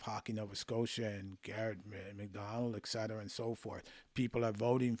because of Hockey Nova Scotia and Garrett McDonald, et cetera, and so forth. People are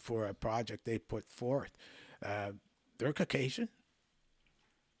voting for a project they put forth. They're Caucasian.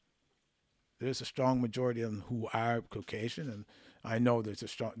 There's a strong majority of them who are Caucasian, and I know there's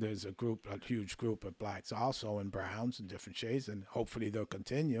a huge group of blacks also, and browns and different shades, and hopefully they'll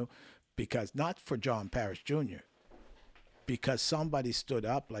continue, because not for John Parrish Jr., because somebody stood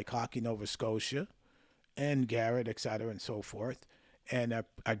up like Hockey Nova Scotia and Garrett, et cetera, and so forth, and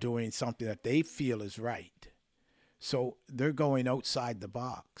are doing something that they feel is right. So they're going outside the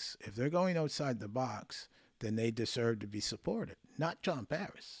box. If they're going outside the box, then they deserve to be supported. Not John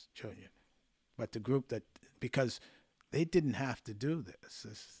Parrish Jr., but the group that, because they didn't have to do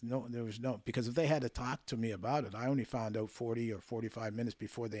this. There was no, because if they had to talk to me about it, I only found out 40 or 45 minutes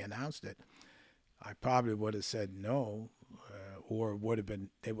before they announced it. I probably would have said no, or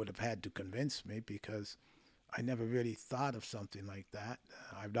they would have had to convince me, because I never really thought of something like that.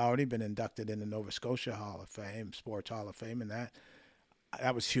 I've already been inducted in the Nova Scotia Hall of Fame, Sports Hall of Fame, and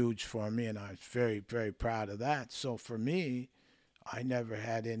that was huge for me, and I was very, very proud of that. So for me, I never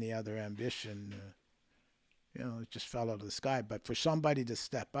had any other ambition. It just fell out of the sky. But for somebody to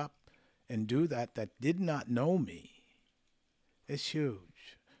step up and do that did not know me, it's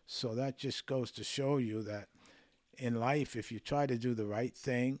huge. So that just goes to show you that in life, if you try to do the right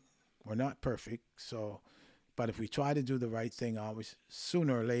thing, we're not perfect. But if we try to do the right thing, always,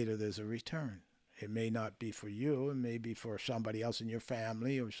 sooner or later, there's a return. It may not be for you. It may be for somebody else in your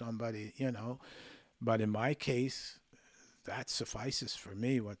family or somebody, But in my case, that suffices for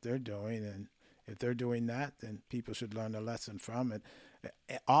me, what they're doing. And if they're doing that, then people should learn a lesson from it.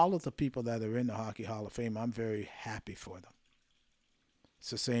 All of the people that are in the Hockey Hall of Fame, I'm very happy for them. It's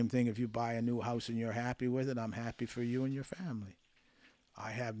the same thing if you buy a new house and you're happy with it, I'm happy for you and your family.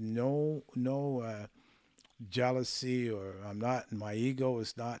 I have no jealousy, or my ego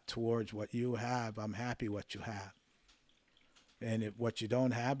is not towards what you have. I'm happy what you have. And if what you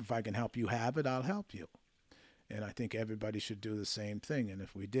don't have, if I can help you have it, I'll help you. And I think everybody should do the same thing. And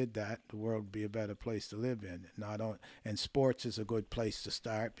if we did that, the world would be a better place to live in. And sports is a good place to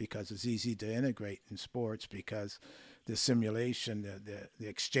start, because it's easy to integrate in sports, because the simulation, the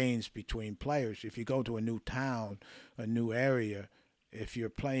exchange between players. If you go to a new town, a new area, if you're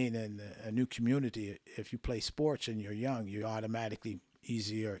playing in a new community, if you play sports and you're young, you're automatically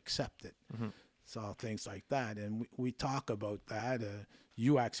easier accepted. Mm-hmm. So things like that. And we talk about that.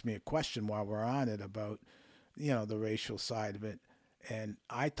 You asked me a question while we're on it about, the racial side of it. And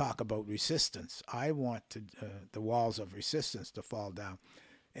I talk about resistance. I want the walls of resistance to fall down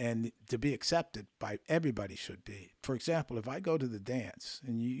and to be accepted by everybody should be. For example, if I go to the dance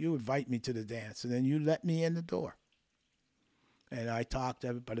and you invite me to the dance and then you let me in the door and I talk to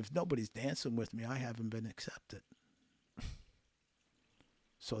everybody, but if nobody's dancing with me, I haven't been accepted.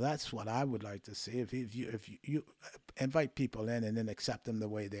 So that's what I would like to see. If you invite people in and then accept them the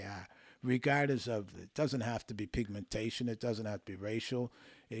way they are, regardless of, it doesn't have to be pigmentation, it doesn't have to be racial,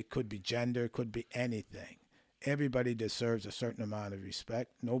 it could be gender, it could be anything. Everybody deserves a certain amount of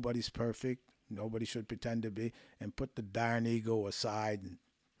respect. Nobody's perfect. Nobody should pretend to be. And put the darn ego aside.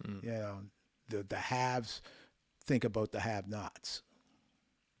 And, the haves, think about the have-nots.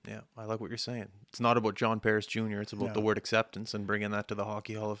 Yeah, I like what you're saying. It's not about John Parrish Jr. It's about the word acceptance and bringing that to the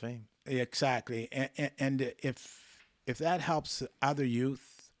Hockey Hall of Fame. Exactly. And if that helps other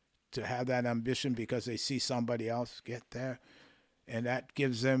youth to have that ambition because they see somebody else get there, and that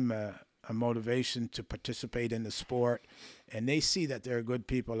gives them a motivation to participate in the sport, and they see that there are good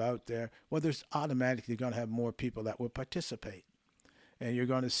people out there, well, there's automatically going to have more people that will participate. And you're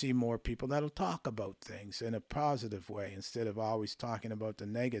going to see more people that'll talk about things in a positive way instead of always talking about the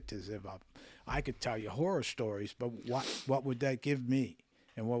negatives. I could tell you horror stories, but what would that give me?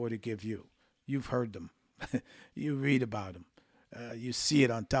 And what would it give you? You've heard them. You read about them. You see it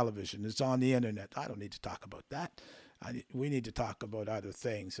on television. It's on the internet. I don't need to talk about that. We need to talk about other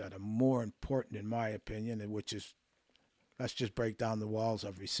things that are more important, in my opinion, which is, let's just break down the walls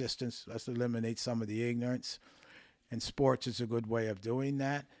of resistance. Let's eliminate some of the ignorance. And sports is a good way of doing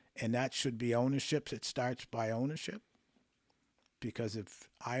that. And that should be ownership. It starts by ownership. Because if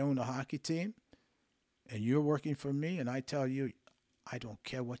I own a hockey team and you're working for me and I tell you, I don't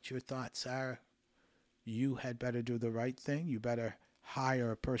care what your thoughts are, you had better do the right thing. You better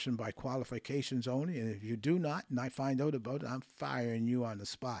hire a person by qualifications only. And if you do not, and I find out about it, I'm firing you on the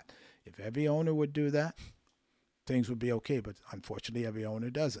spot. If every owner would do that, things would be okay. But unfortunately, every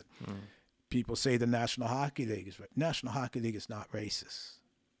owner doesn't. People say the National Hockey League is right. National Hockey League is not racist.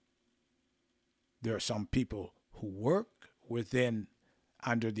 There are some people who work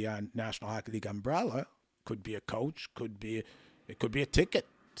under the National Hockey League umbrella. Could be a coach, it could be a ticket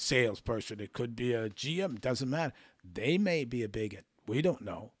salesperson, it could be a GM, doesn't matter. They may be a bigot. We don't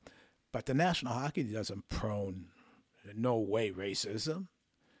know. But the National Hockey League doesn't prone, no way, racism.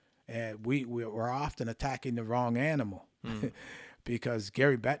 And we're often attacking the wrong animal. Because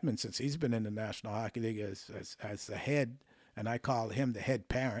Gary Bettman, since he's been in the National Hockey League as the head, and I call him the head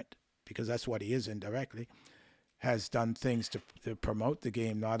parent, because that's what he is indirectly, has done things to promote the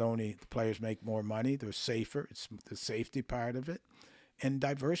game. Not only the players make more money, they're safer. It's the safety part of it. And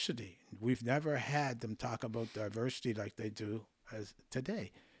diversity. We've never had them talk about diversity like they do as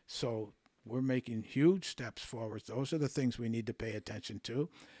today. So we're making huge steps forward. Those are the things we need to pay attention to.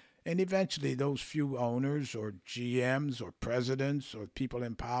 And eventually those few owners or GMs or presidents or people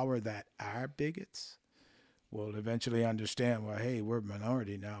in power that are bigots will eventually understand, well, hey, we're a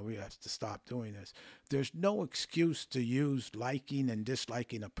minority now. We have to stop doing this. There's no excuse to use liking and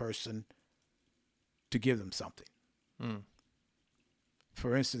disliking a person to give them something.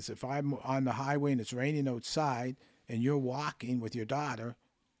 For instance, if I'm on the highway and it's raining outside and you're walking with your daughter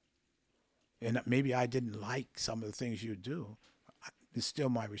and maybe I didn't like some of the things you do, it's still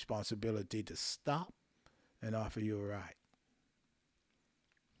my responsibility to stop and offer you a ride.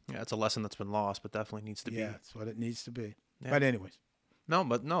 Yeah, it's a lesson that's been lost, but definitely needs to be. Yeah, that's what it needs to be. Yeah. But anyways. No,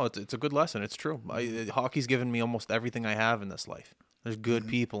 it's a good lesson. It's true. Hockey's given me almost everything I have in this life. There's good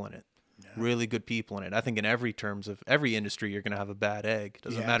people in it. Yeah. Really good people in it. I think in every terms of every industry, you're going to have a bad egg.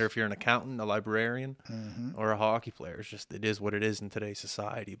 Doesn't matter if you're an accountant, a librarian, or a hockey player. It's just, it is what it is in today's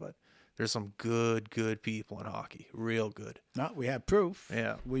society. But there's some good people in hockey. Real good. No, we have proof.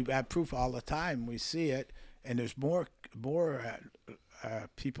 Yeah. We have proof all the time. We see it. And there's more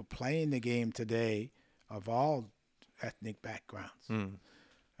people playing the game today of all ethnic backgrounds.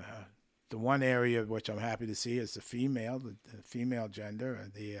 The one area which I'm happy to see is the female gender.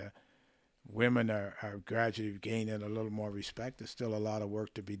 The women are gradually gaining a little more respect. There's still a lot of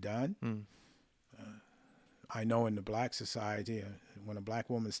work to be done. I know in the black society, when a black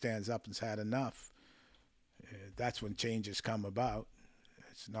woman stands up and's had enough, that's when changes come about.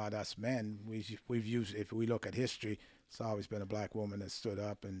 It's not us men. We've used, if we look at history, it's always been a black woman that stood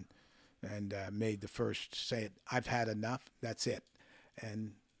up and made the first say, I've had enough, that's it.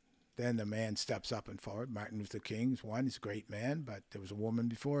 And then the man steps up and forward. Martin Luther King's one. He's a great man, but there was a woman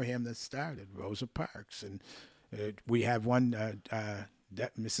before him that started, Rosa Parks. And we have one,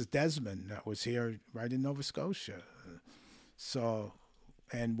 Mrs. Desmond, that was here right in Nova Scotia. So,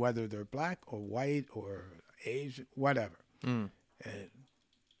 and whether they're black or white or Asian, whatever,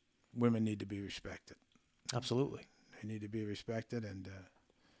 women need to be respected. Absolutely. They need to be respected. And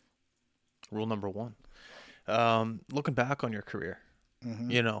rule number one. Looking back on your career,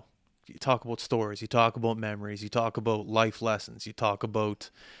 you know, you talk about stories, you talk about memories, you talk about life lessons, you talk about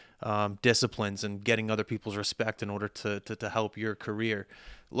disciplines and getting other people's respect in order to help your career.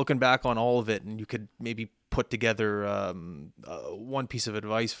 Looking back on all of it, and you could maybe put together one piece of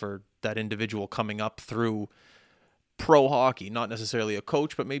advice for that individual coming up through pro hockey, not necessarily a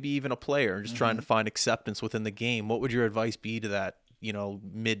coach, but maybe even a player, and just trying to find acceptance within the game. What would your advice be to that, you know,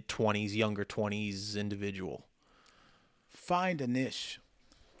 mid-20s, younger 20s individual? Find a niche.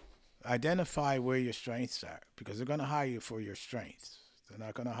 Identify where your strengths are, because they're going to hire you for your strengths. They're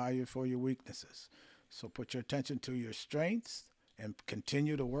not going to hire you for your weaknesses. So put your attention to your strengths and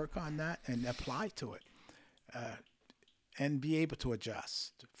continue to work on that and apply to it. And be able to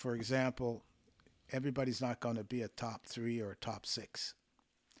adjust. For example, everybody's not going to be a top 3 or a top 6.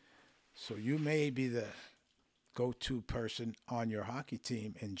 So you may be the go-to person on your hockey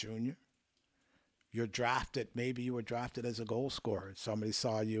team in junior. You're drafted, maybe you were drafted as a goal scorer. Somebody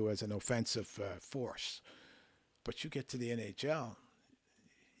saw you as an offensive force. But you get to the NHL,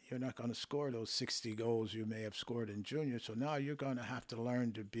 you're not going to score those 60 goals you may have scored in junior. So now you're going to have to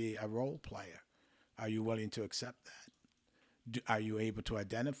learn to be a role player. Are you willing to accept that? Are you able to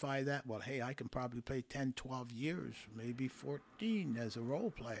identify that? Well, hey, I can probably play 10, 12 years, maybe 14 as a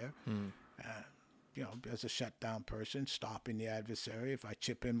role player. You know, as a shutdown person, stopping the adversary. If I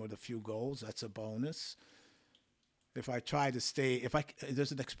chip in with a few goals, that's a bonus. if I try to stay,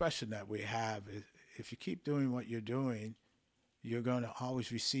 there's an expression that we have: if you keep doing what you're doing, you're going to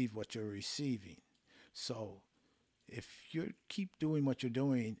always receive what you're receiving. So if you keep doing what you're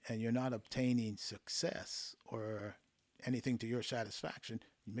doing and you're not obtaining success or anything to your satisfaction,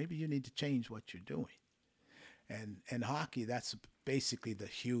 maybe you need to change what you're doing. And in hockey, that's basically the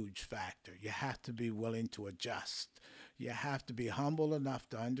huge factor. You have to be willing to adjust. You have to be humble enough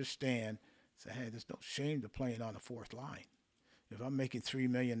to understand, say, hey, there's no shame to playing on the fourth line. If I'm making $3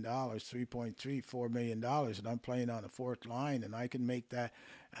 million, $4 million, and I'm playing on the fourth line, and I can make that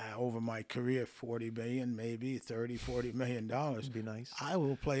over my career, $40 million, maybe $40 million. That'd be nice. I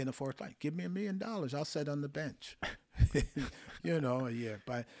will play in the fourth line. Give me $1 million. I'll sit on the bench. A year.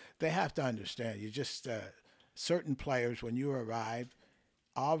 But they have to understand. You just certain players, when you arrive,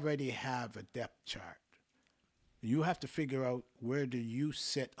 already have a depth chart. You have to figure out where do you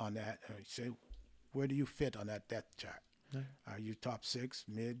sit on that. Where do you fit on that depth chart? Are you top 6,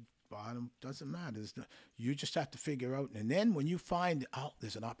 mid, bottom? Doesn't matter. You just have to figure out. And then when you find,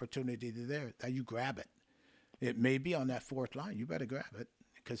 there's an opportunity there, that you grab it. It may be on that fourth line. You better grab it,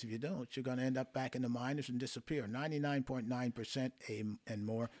 because if you don't, you're going to end up back in the minors and disappear. 99.9% and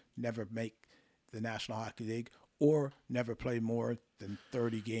more never make the National Hockey League or never play more than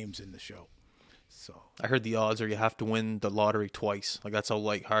 30 games in the show. So I heard the odds are you have to win the lottery twice. Like, that's how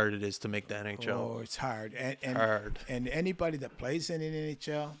hard it is to make the NHL. Oh, it's hard. And hard. And anybody that plays in the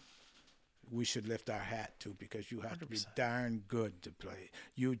NHL, we should lift our hat to, because you have 100%. To be darn good to play.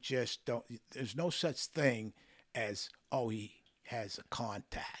 You just don't. There's no such thing as, he has a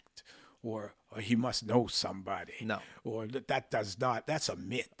contact, or he must know somebody. No. Or that does not. That's a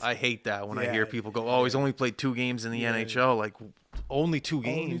myth. I hate that when I hear people go, he's only played 2 games in the NHL. Like, only 2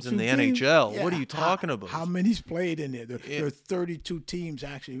 games in the NHL? Yeah. What are you talking about? How many's played in there? There are 32 teams,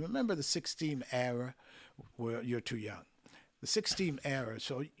 actually. Remember the 6-team era? Well, you're too young. The 6-team era,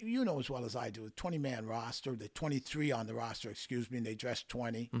 so you know as well as I do, the 20-man roster, the 23 on the roster, and they dress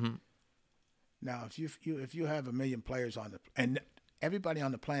 20. Mm-hmm. Now, if you have 1 million players and everybody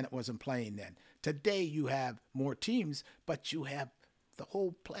on the planet wasn't playing then. Today you have more teams, but you have the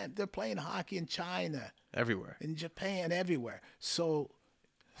whole planet. They're playing hockey in China. Everywhere. In Japan, everywhere. So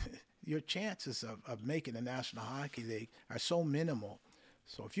your chances of making the National Hockey League are so minimal.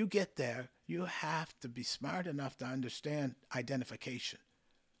 So if you get there, you have to be smart enough to understand identification.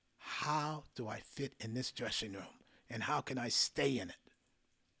 How do I fit in this dressing room? And how can I stay in it?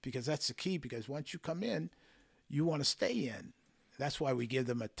 Because that's the key, because once you come in, you want to stay in. That's why we give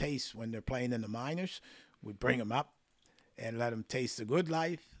them a taste when they're playing in the minors. We bring them up and let them taste the good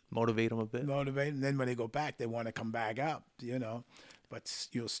life. Motivate them a bit. Motivate them. Then when they go back, they want to come back up, But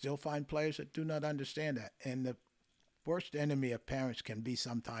you'll still find players that do not understand that. And the worst enemy of parents can be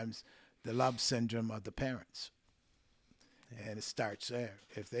sometimes the love syndrome of the parents. Yeah. And it starts there.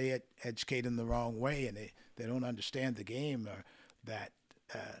 If they educate them the wrong way and they don't understand the game, or that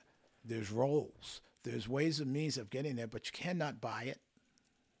there's roles. There's ways and means of getting there, but you cannot buy it.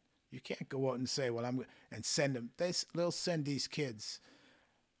 You can't go out and say, and send them. They'll send these kids,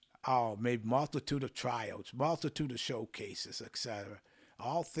 maybe multitude of tryouts, multitude of showcases, etc.,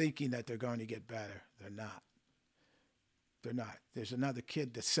 all thinking that they're going to get better. They're not. They're not. There's another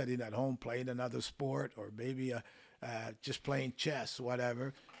kid that's sitting at home playing another sport, or maybe just playing chess,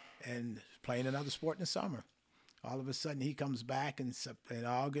 whatever, and playing another sport in the summer. All of a sudden, he comes back in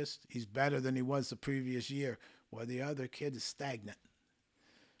August. He's better than he was the previous year, while the other kid is stagnant.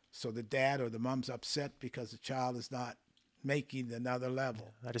 So the dad or the mom's upset because the child is not making another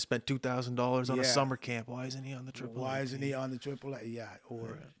level. I just spent $2,000 on a summer camp. Why isn't he on the AAA? Why isn't he on the AAA? Yeah,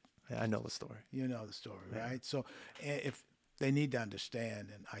 I know the story. You know the story, right? So if they need to understand,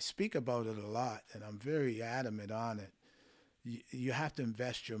 and I speak about it a lot, and I'm very adamant on it. You have to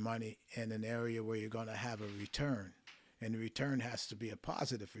invest your money in an area where you're going to have a return, and the return has to be a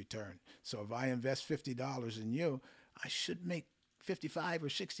positive return. So if I invest $50 in you, I should make $55 or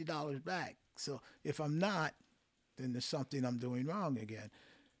 $60 back. So if I'm not, then there's something I'm doing wrong again.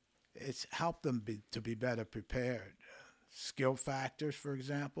 It's helped them to be better prepared. Skill factors, for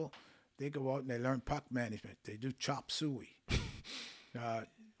example, they go out and they learn puck management. They do chop suey.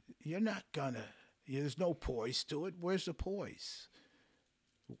 You're not going to. There's no poise to it. Where's the poise?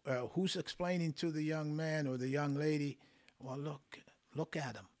 Who's explaining to the young man or the young lady, well, look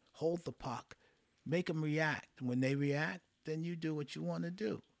at them. Hold the puck. Make them react. When they react, then you do what you want to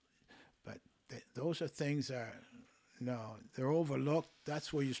do. But those are things they're overlooked.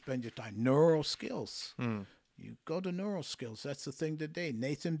 That's where you spend your time. Neural skills. You go to neural skills. That's the thing today.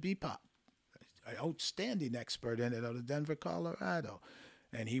 Nathan Bepop, an outstanding expert in it out of Denver, Colorado.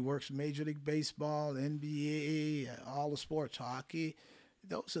 and he works Major League Baseball, NBA, all the sports, hockey.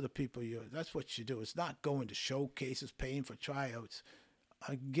 Those are the people that's what you do. It's not going to showcases, paying for tryouts.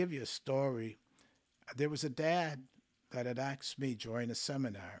 I'll give you a story. There was a dad that had asked me during a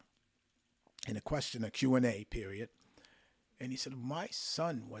seminar in a Q&A period, and he said, my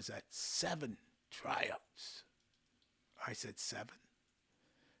son was at 7 tryouts. I said, 7?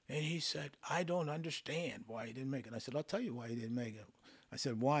 And he said, I don't understand why he didn't make it. I said, I'll tell you why he didn't make it. I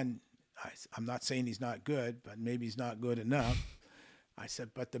said, one, I'm not saying he's not good, but maybe he's not good enough. I said,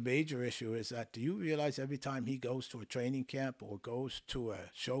 but the major issue is that, do you realize every time he goes to a training camp or goes to a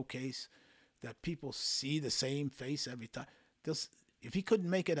showcase that people see the same face every time? If he couldn't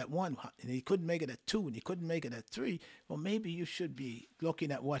make it at 1, and he couldn't make it at 2, and he couldn't make it at 3, well, maybe you should be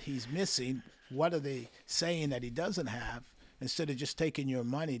looking at what he's missing. What are they saying that he doesn't have, instead of just taking your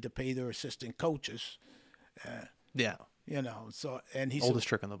money to pay their assistant coaches? Yeah. So, and he's oldest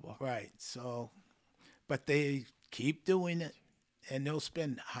trick in the book. Right. So, but they keep doing it, and they'll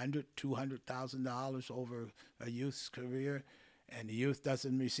spend $100,000-$200,000 over a youth's career, and the youth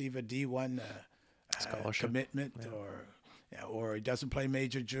doesn't receive a D1 commitment, or he doesn't play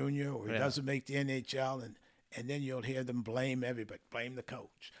major junior, or he doesn't make the NHL, and then you'll hear them blame everybody, blame the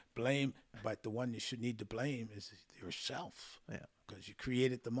coach, but the one you should need to blame is yourself, because you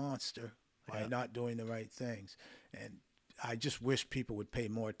created the monster by not doing the right things. And I just wish people would pay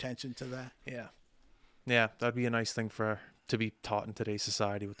more attention to that. Yeah, that'd be a nice thing to be taught in today's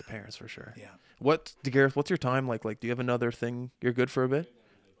society with the parents, for sure. Yeah. Gareth, what's your time like? Like, do you have another thing you're good for a bit?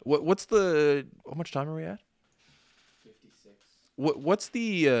 How much time are we at? 56. What's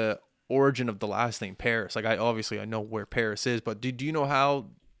the origin of the last name Paris? Like, I know where Paris is, but do you know how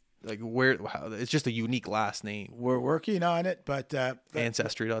it's just a unique last name? We're working on it, but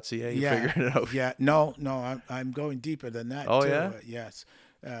Ancestry.ca, you figuring it out? Yeah, no, I'm going deeper than that. Oh, too. yeah? Yes,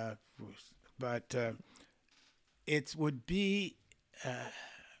 but it would be.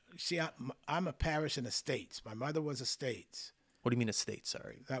 See, I'm a Paris in Estates. My mother was Estates. What do you mean Estates?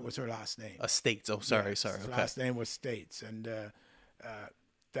 Sorry, that was her last name. Estates. Oh, sorry. Yes, Okay. Last name was States, and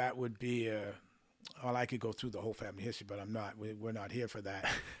that would be. Well, I could go through the whole family history, but I'm not. We're not here for that.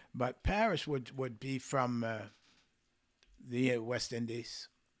 But Paris would be from the West Indies,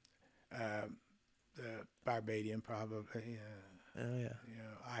 the Barbadian probably. Oh yeah.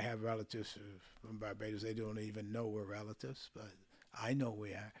 I have relatives from Barbados. They don't even know we're relatives, but I know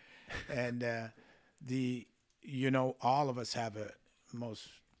we are. And all of us have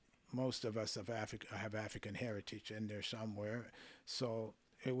most of us have African heritage in there somewhere. So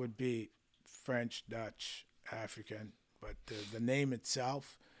it would be French, Dutch, African, but the name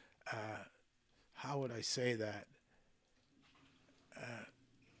itself, how would I say that?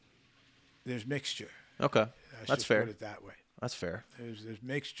 There's mixture. Okay, that's fair. Put it that way. That's fair. There's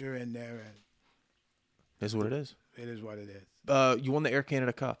mixture in there, and it is what it is. It is what it is. You won the Air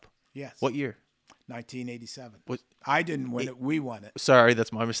Canada Cup. Yes. What year? 1987. I didn't win it. We won it. Sorry,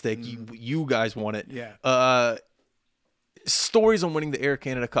 that's my mistake. You guys won it. Yeah. Stories on winning the Air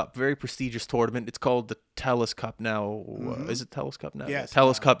Canada Cup. Very prestigious tournament. It's called the TELUS Cup now. Is it TELUS Cup now? Yes.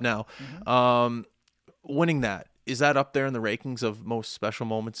 TELUS Cup now. Winning that, is that up there in the rankings of most special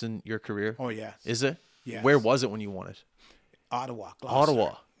moments in your career? Oh, yes. Is it? Yes. Where was it when you won it? Ottawa. Gloucester.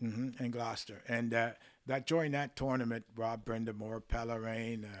 Ottawa. And Gloucester. And that during that tournament, Rob Brindamore,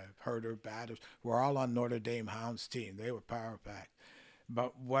 Pellerin, Herder, Batters, were all on Notre Dame Hounds team. They were power packed.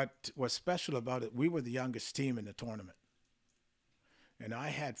 But what was special about it, we were the youngest team in the tournament. And I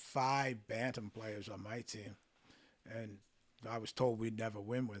had 5 bantam players on my team. And I was told we'd never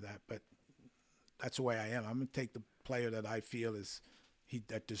win with that, but that's the way I am. I'm going to take the player that I feel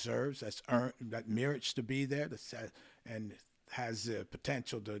that deserves, that's earned, that merits to be there, and has the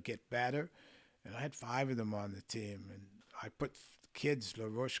potential to get better. And I had 5 of them on the team, and I put kids,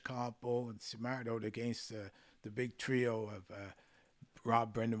 LaRoche Campo and Simardo, against the big trio of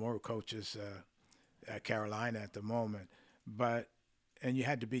Rob Brindamore, who coaches at Carolina at the moment. And you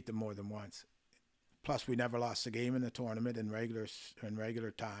had to beat them more than once. Plus, we never lost a game in the tournament in regular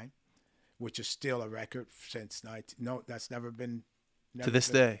time, which is still a record since that's never been. To this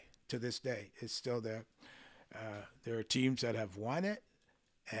day. To this day, it's still there. There are teams that have won it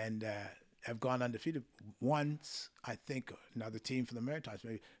and have gone undefeated once. I think another team from the Maritimes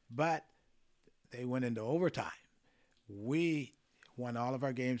maybe, but they went into overtime. We won all of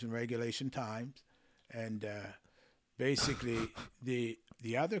our games in regulation times, and basically the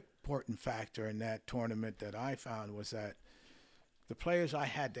other important factor in that tournament that I found was that the players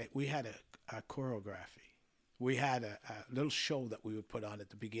we had a choreography. We had a little show that we would put on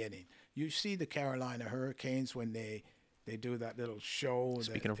at the beginning. You see the Carolina Hurricanes when they They do that little show.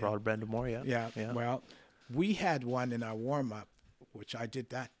 Speaking of Rod Brendamore, yeah. Yeah. Well, we had one in our warm-up, which I did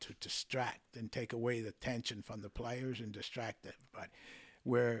that to distract and take away the tension from the players and distract everybody,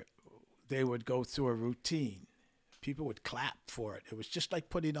 where they would go through a routine. People would clap for it. It was just like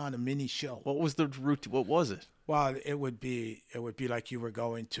putting on a mini show. What was the routine? What was it? Well, it would be like you were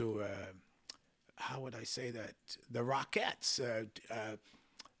going to, how would I say that? The Rockettes.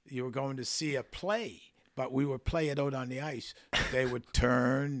 You were going to see a play, but we would play it out on the ice. They would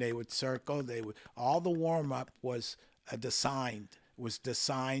turn, they would circle, all the warm up was designed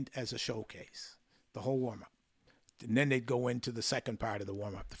as a showcase. The whole warm up. And then they'd go into the second part of the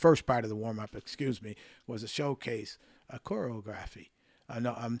warm-up. The first part of the warm-up, was a showcase, a choreography. I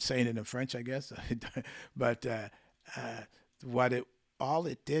know I'm saying it in French, I guess, but all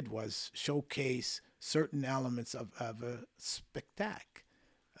it did was showcase certain elements of a spectacle,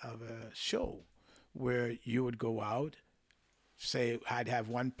 of a show, where you would go out. Say I'd have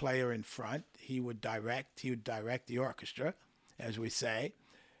one player in front. He would direct the orchestra, as we say,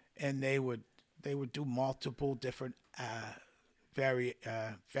 and they would do multiple different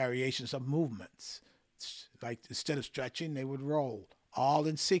variations of movements. Like instead of stretching, they would roll, all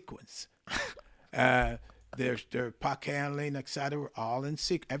in sequence. Their puck handling, etc., all in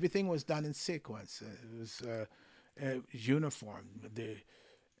sequence. Everything was done in sequence. It was uniform.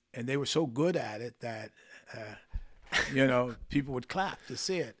 And they were so good at it that people would clap to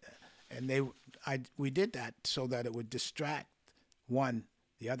see it. And we did that so that it would distract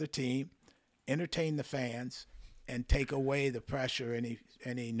the other team, entertain the fans, and take away the pressure,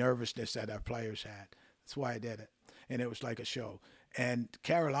 any nervousness that our players had. That's why I did it, and it was like a show. And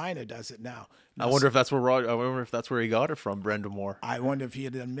Carolina does it now. I wonder if that's where he got it from, Brendamore. I wonder if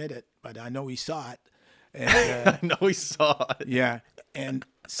he'd admit it, but I know he saw it. And, I know he saw it. Yeah, and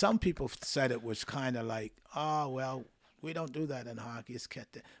some people said it was kind of like, oh well, we don't do that in hockey. It's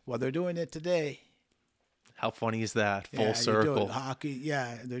kept it. Well, they're doing it today. How funny is that? Full you circle. do it. Hockey,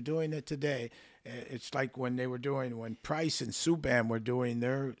 yeah, they're doing it today. It's like when Price and Subban were doing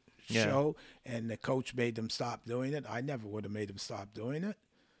their show, and the coach made them stop doing it. I never would have made them stop doing it.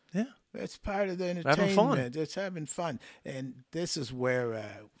 Yeah. It's part of the entertainment. Having fun. It's having fun. And this is where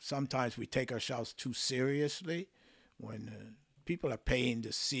sometimes we take ourselves too seriously when people are paying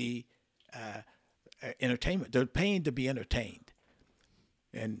to see entertainment. They're paying to be entertained.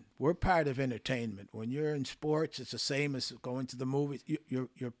 And we're part of entertainment. When you're in sports, it's the same as going to the movies. You're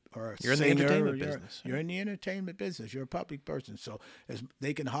in the entertainment business. You're in the entertainment business. You're a public person. So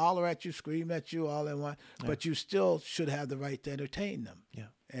they can holler at you, scream at you all they want, but you still should have the right to entertain them. Yeah.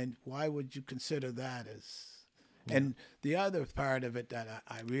 And why would you consider that as... Yeah. And the other part of it that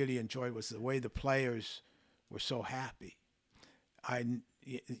I really enjoyed was the way the players were so happy. When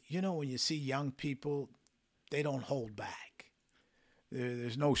you see young people, they don't hold back.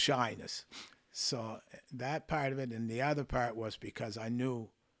 There's no shyness. So that part of it, and the other part was because I knew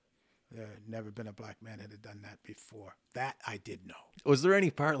there had never been a black man that had done that before. That I did know. Was there any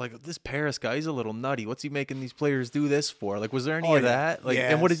part like, this Paris guy, he's a little nutty. What's he making these players do this for? Like, was there any of that? Like,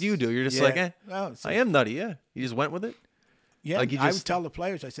 yes. And what did you do? You're just like, No, I am nutty, yeah. You just went with it? Yeah, like I would tell the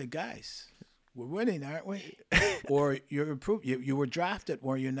players, I said, guys, we're winning, aren't we? Or you're improved. You were drafted,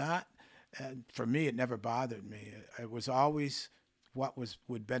 were you not? And for me, it never bothered me. It was always what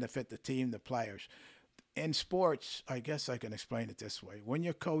would benefit the team, the players. In sports, I guess I can explain it this way. When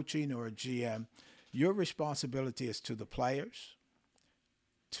you're coaching or a GM, your responsibility is to the players,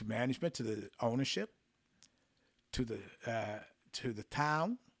 to management, to the ownership, to the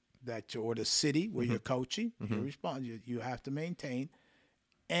town or the city where you're coaching. Mm-hmm. You have to maintain,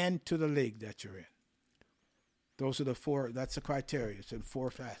 and to the league that you're in. Those are the four. That's the criteria. It's in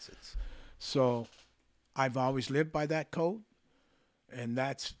 4 facets. So I've always lived by that code. And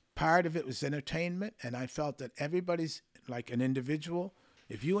that's part of it was entertainment. And I felt that everybody's like an individual.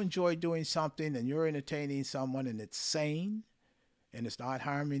 If you enjoy doing something and you're entertaining someone and it's sane and it's not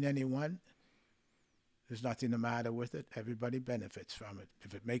harming anyone, there's nothing the matter with it. Everybody benefits from it.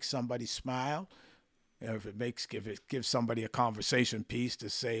 If it makes somebody smile, or if it gives somebody a conversation piece to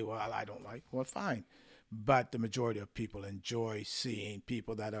say, well, I don't like, well, fine. But the majority of people enjoy seeing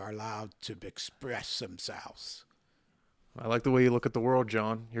people that are allowed to express themselves. I like the way you look at the world,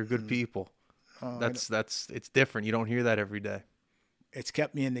 John. You're good people. It's different. You don't hear that every day. It's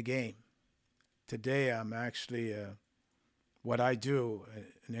kept me in the game. Today, I'm actually, what I do,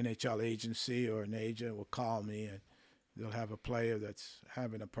 an NHL agency or an agent will call me and they'll have a player that's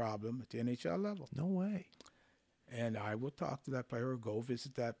having a problem at the NHL level. No way. And I will talk to that player or go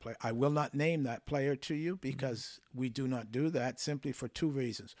visit that player. I will not name that player to you because we do not do that simply for two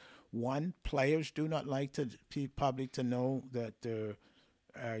reasons. One, players do not like to be public to know that they're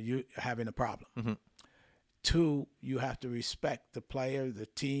you having a problem. Mm-hmm. Two, you have to respect the player, the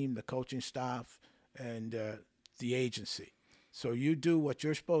team, the coaching staff, and the agency. So you do what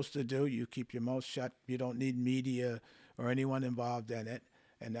you're supposed to do. You keep your mouth shut. You don't need media or anyone involved in it.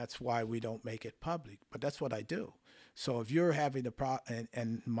 And that's why we don't make it public. But that's what I do. So if you're having a problem,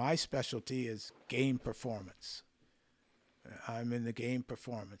 and my specialty is game performance. I'm in the game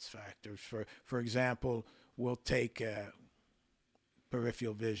performance factors. For example, we'll take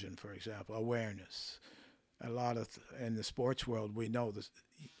peripheral vision, for example, awareness. A lot of, in the sports world, we know this.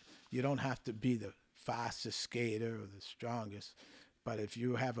 You don't have to be the fastest skater or the strongest. But if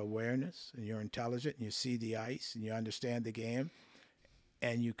you have awareness and you're intelligent and you see the ice and you understand the game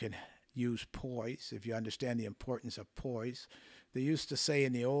and you can use poise, if you understand the importance of poise. They used to say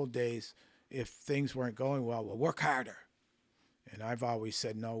in the old days, if things weren't going well, work harder. And I've always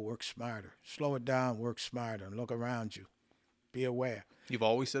said, no, work smarter. Slow it down, work smarter, and look around you. Be aware. You've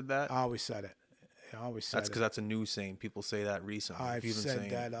always said that? I always said it. I always said That's because that's a new saying. People say that recently. I've said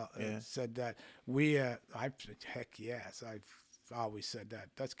that. Said that. Heck yes, I've always said that.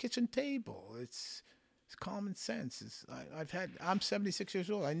 That's kitchen table. It's common sense. I'm 76 years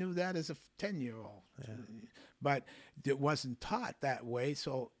old. I knew that as a 10-year-old. Yeah. But it wasn't taught that way.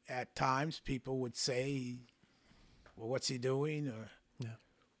 So at times people would say, well, what's he doing? Or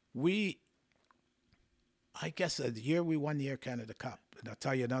I guess the year we won the Air Canada Cup, and I'll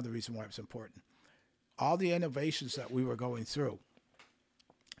tell you another reason why it was important. All the innovations that we were going through,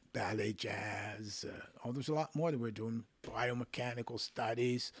 ballet, jazz, there's a lot more that we're doing, biomechanical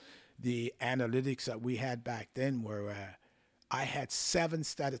studies. The analytics that we had back then were, I had 7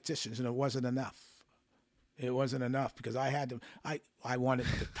 statisticians, and it wasn't enough. It wasn't enough because I had them. I wanted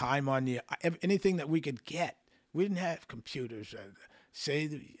the time on anything that we could get. We didn't have computers.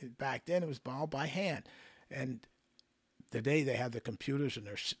 Back then it was all by hand, and today they have the computers and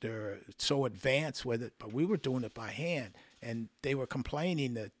they're so advanced with it. But we were doing it by hand, and they were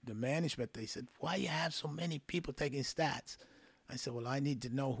complaining that the management. They said, "Why you have so many people taking stats?" I said, well, I need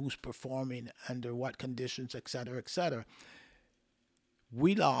to know who's performing under what conditions, et cetera, et cetera.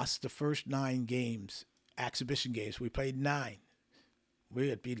 We lost the first 9 games, exhibition games. We played 9. We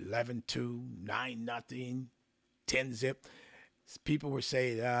had beat 11-2, 9-0, 10-0. People were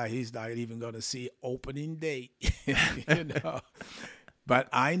saying, he's not even going to see opening date, you know. But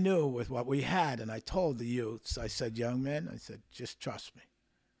I knew with what we had, and I told the youths, I said, young men, I said, just trust me.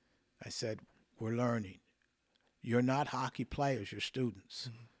 I said, we're learning. You're not hockey players, you're students.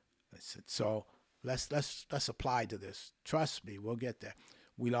 Mm-hmm. I said, so let's apply to this. Trust me, we'll get there.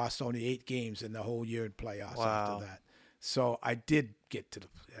 We lost only 8 games in the whole year in playoffs after that. So I did get to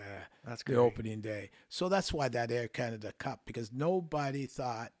the opening day. So that's why that Air Canada Cup, because nobody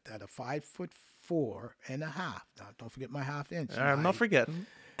thought that a 5'4.5" now don't forget my half-inch. I'm not forgetting.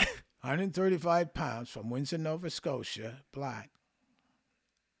 135 pounds from Windsor, Nova Scotia, black,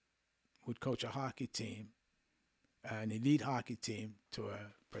 would coach a hockey team, an elite hockey team, to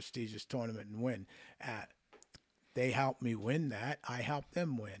a prestigious tournament and win. They helped me win that. I helped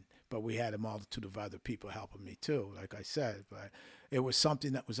them win. But we had a multitude of other people helping me too, like I said. But it was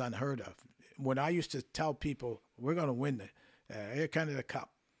something that was unheard of. When I used to tell people, we're going to win the Air Canada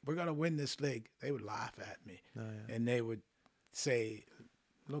Cup, we're going to win this league, they would laugh at me. Oh, yeah. And they would say,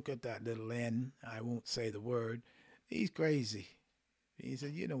 look at that little N. I won't say the word. He's crazy. He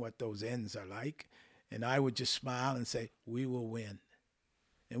said, you know what those N's are like. And I would just smile and say, we will win.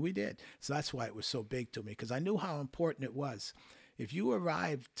 And we did. So that's why it was so big to me, because I knew how important it was. If you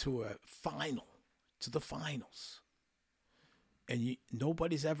arrive to a final, to the finals, and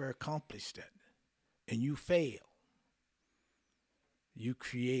nobody's ever accomplished it, and you fail, you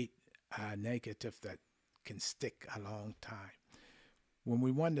create a negative that can stick a long time. When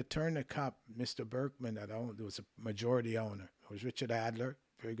we won the Turner Cup, Mr. Berkman, there was a majority owner. It was Richard Adler,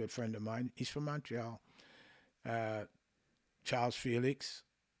 very good friend of mine. He's from Montreal. Charles Felix,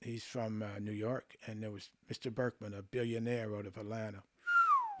 he's from New York. And there was Mr. Berkman, a billionaire out of Atlanta.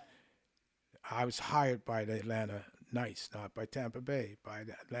 I was hired by the Atlanta Knights, not by Tampa Bay, by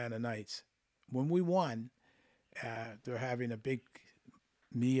the Atlanta Knights. When we won, they're having a big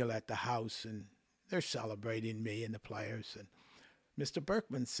meal at the house, and they're celebrating me and the players. And Mr.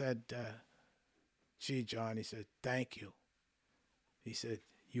 Berkman said, gee, John, he said, thank you. He said,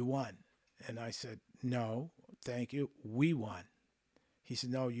 you won. And I said, no, thank you, we won. He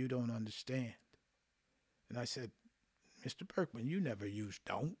said, no, you don't understand. And I said, Mr. Berkman, you never used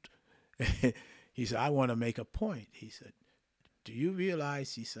don't. He said, I want to make a point. He said, do you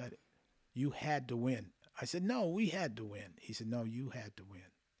realize, he said, you had to win. I said, no, we had to win. He said, no, you had to win.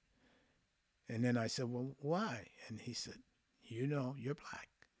 And then I said, well, why? And he said, you know, you're black.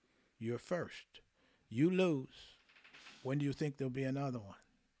 You're first. You lose. When do you think there'll be another one?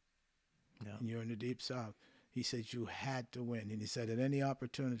 Yeah. And you're in the Deep South. He said, you had to win. And he said, at any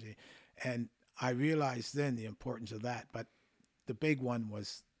opportunity. And I realized then the importance of that. But the big one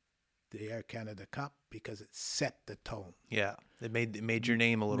was the Air Canada Cup because it set the tone. Yeah. It made your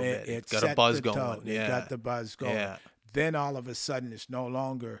name a little bit. It got set a buzz the going. tone. Yeah. It got the buzz going. Yeah. Then all of a sudden, it's no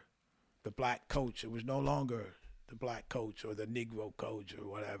longer the black coach. It was no longer the black coach or the Negro coach or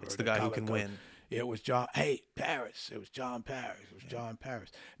whatever. It's the guy who color can coach. win. It was John. Hey, Paris. It was John Paris. It was John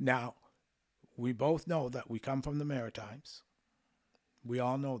Paris. Now, we both know that we come from the Maritimes. We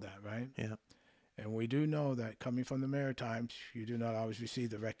all know that, right? Yeah. And we do know that coming from the Maritimes, you do not always receive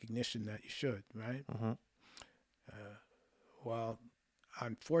the recognition that you should, right? Mm-hmm. Well,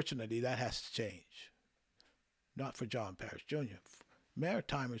 unfortunately, that has to change. Not for John Paris Jr.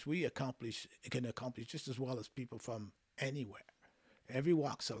 Maritimers, can accomplish just as well as people from anywhere, every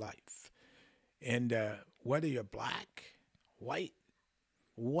walks of life. And whether you're black, white,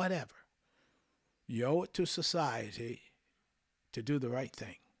 whatever, you owe it to society to do the right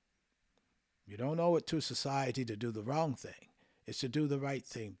thing. You don't owe it to society to do the wrong thing. It's to do the right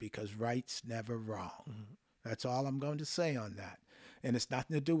thing because right's never wrong. Mm-hmm. That's all I'm going to say on that. And it's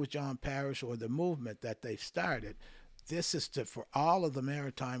nothing to do with John Paris or the movement that they've started. This is for all of the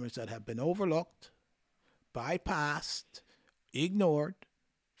Maritimers that have been overlooked, bypassed, ignored,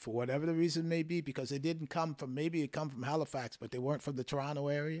 for whatever the reason may be, because they didn't come from, maybe it come from Halifax, but they weren't from the Toronto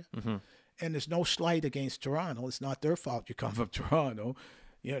area. Mm-hmm. And there's no slight against Toronto. It's not their fault you come from Toronto,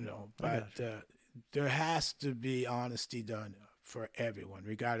 But there has to be honesty done for everyone,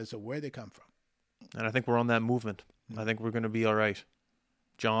 regardless of where they come from. And I think we're on that movement. I think we're going to be all right.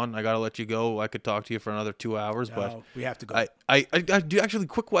 John, I got to let you go. I could talk to you for another 2 hours, but we have to go. I do actually.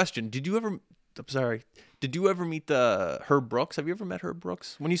 Quick question: Did you ever meet Herb Brooks? Have you ever met Herb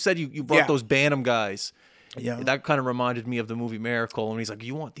Brooks? When you said you brought those Bantam guys, that kind of reminded me of the movie Miracle. And he's like,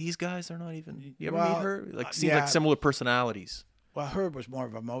 "You want these guys? They're not even." You ever meet Herb? Seems like similar personalities. Well, Herb was more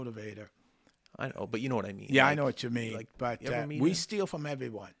of a motivator. I know, but you know what I mean. Yeah, I know what you mean. But we him? steal from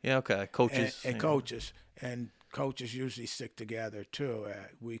everyone. Yeah, okay. Coaches. And coaches. And coaches usually stick together, too.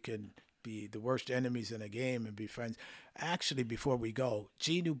 We can be the worst enemies in a game and be friends. Actually, before we go,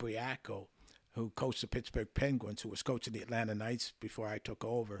 Gene Ubriaco, who coached the Pittsburgh Penguins, who was coaching the Atlanta Knights before I took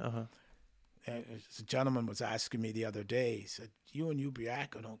over, a gentleman was asking me the other day, he said, you and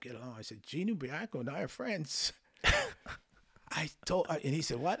Ubriaco don't get along. I said, Gene Ubriaco and I are friends. And he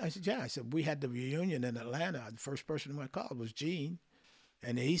said, what? I said, yeah. I said, we had the reunion in Atlanta. The first person who I called was Gene.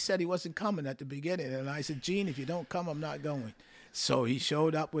 And he said he wasn't coming at the beginning. And I said, Gene, if you don't come, I'm not going. So he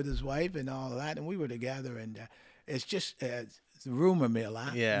showed up with his wife and all of that, and we were together. And it's just the rumor mill,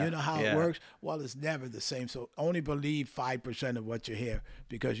 huh? Yeah. You know how it works? Well, it's never the same. So only believe 5% of what you hear,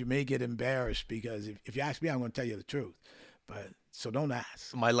 because you may get embarrassed, because if you ask me, I'm going to tell you the truth. But so don't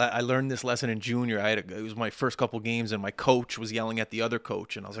ask. I learned this lesson in junior. It was my first couple games, and my coach was yelling at the other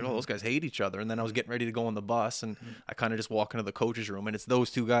coach, and I was like, "Oh, those guys hate each other." And then I was getting ready to go on the bus, and I kind of just walk into the coach's room, and it's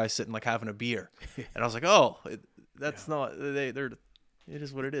those two guys sitting like having a beer, and I was like, "Oh, that's not they're. It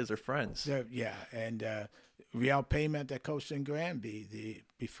is what it is. They're friends." And Riel Payment that coached in Granby,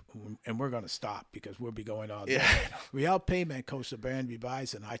 and we're going to stop because we'll be going all day. Yeah. Riel Payment coached the Granby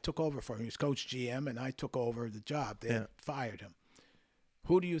Bison. I took over for him. He was coach GM, and I took over the job. They had fired him.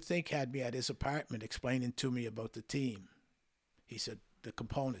 Who do you think had me at his apartment explaining to me about the team? He said, the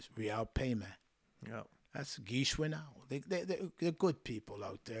components, Riel Payment. Yeah. That's Guy Chouinard. They're good people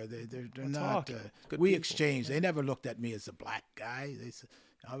out there. They're not. We people. exchanged. They never looked at me as a black guy. They said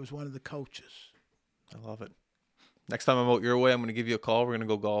I was one of the coaches. I love it. Next time I'm out your way, I'm going to give you a call. We're going to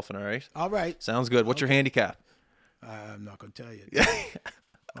go golfing, all right? All right. Sounds good. What's your handicap? I'm not going to tell you.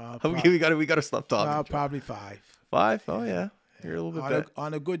 We got to stop talking. Probably 5. 5? Oh, yeah. You're a little bit better.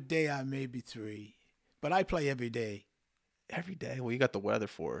 On a good day, I may be 3. But I play every day. Every day? Well, you got the weather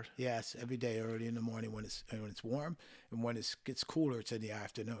for it. Yes, every day, early in the morning when it's warm, and when it gets cooler, it's in the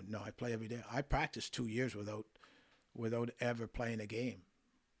afternoon. No, I play every day. I practiced 2 years without ever playing a game.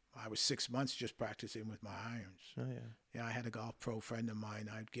 I was 6 months just practicing with my irons. Oh, yeah. Yeah, I had a golf pro friend of mine.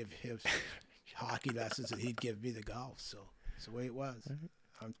 I'd give him hockey lessons, and he'd give me the golf. So it's the way it was.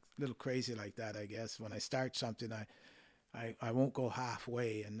 I'm a little crazy like that, I guess. When I start something, I won't go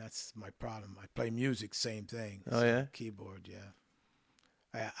halfway, and that's my problem. I play music, same thing. Oh, yeah? Keyboard,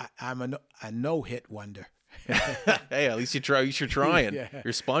 yeah. I'm a no-hit wonder. Hey, at least you try. At least you're trying. Yeah.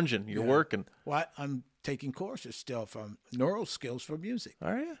 You're sponging. You're working. Well, I'm taking courses still from neural skills for music.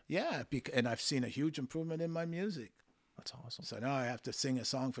 Are you? Yeah, and I've seen a huge improvement in my music. That's awesome. So now I have to sing a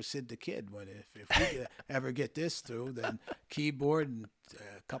song for Sid the Kid. If we ever get this through, then keyboard and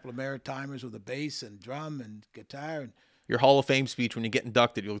a couple of Maritimers with a bass and drum and guitar and Your Hall of Fame speech when you get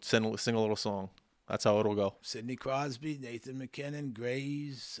inducted, you'll sing a little song. That's how it'll go. Sidney Crosby, Nathan McKinnon,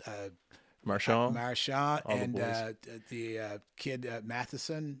 Grays, Marchand. and boys. the kid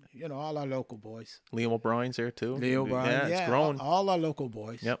Matheson. You know, all our local boys. Liam O'Brien's there too. Leo Bryan. Yeah, it's growing. All our local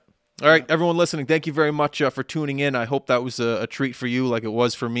boys. Yep. All right, everyone listening, thank you very much for tuning in. I hope that was a treat for you, like it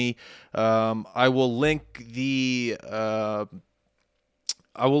was for me. I will link the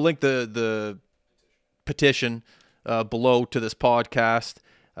petition below to this podcast,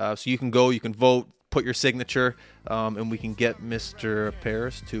 so you can go, you can vote, put your signature, and we can get Mr.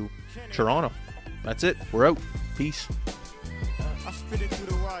 Paris to Toronto. That's it. We're out. Peace. I spit it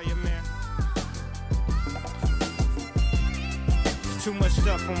through the wire, man. There's too much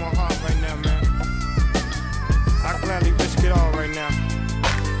stuff on my heart right now, man. I gladly risk it all right now.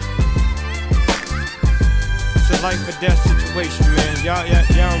 It's a life or death situation, man. Y'all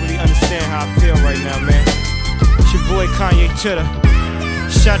don't really understand how I feel right now, man. It's your boy Kanye Titter.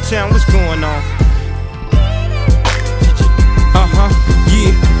 Shot-Town, what's going on?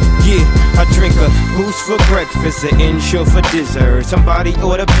 Yeah, I drink a boost for breakfast, an insure for dessert. Somebody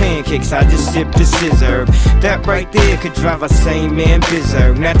order pancakes, I just sip the scissor. That right there could drive a sane man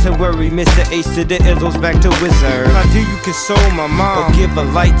berserk. Not to worry, Mr. Ace to the Izzles, back to Wizard. How do you console my mom or give her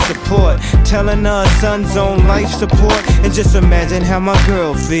light support? Telling her son's on life support. And just imagine how my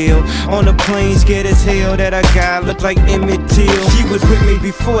girl feel on the plane, scared as hell that a guy looked like Emmett Till. She was with me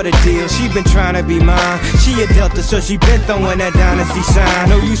before the deal, she been trying to be mine. She a Delta, so she been throwing that dynasty sign.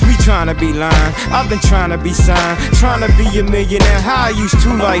 No use me trying to be lying, I've been trying to be signed, trying to be a millionaire. How I used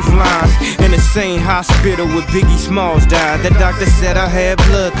 2 lifelines in the same hospital where Biggie Smalls died. The doctor said I had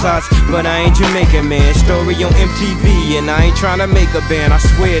blood clots, but I ain't Jamaican, man. Story on MTV, and I ain't trying to make a band. I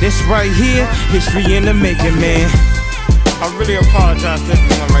swear this right here, history in the making, man. I really apologize to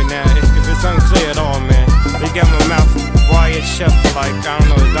everyone right now if it's unclear at all, man. They got my mouth wired shut for like, I don't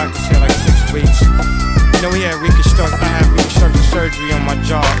know, the doctor said like 6 weeks. You know, I had reconstructive surgery on my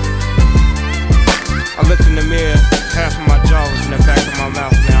jaw. I looked in the mirror, half of my jaw was in the back of my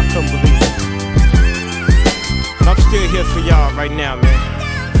mouth, man. I couldn't believe it. But I'm still here for y'all right now, man.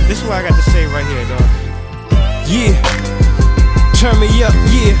 This is what I got to say right here, dog. Yeah, turn me up,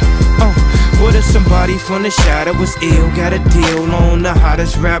 yeah. What if somebody from the shadow was ill, got a deal on the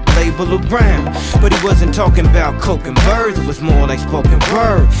hottest rap label around? But he wasn't talking about coke and birds, it was more like spoken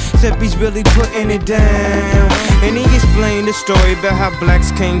word. Except he's really putting it down. And he explained the story about how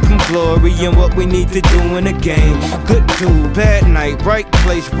blacks came from glory and what we need to do in the game. Good dude, bad night, right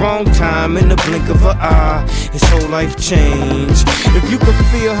place, wrong time, in the blink of an eye, his whole life changed. If you could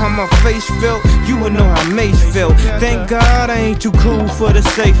feel how my face felt, you would know how Mace felt. Thank God I ain't too cool for the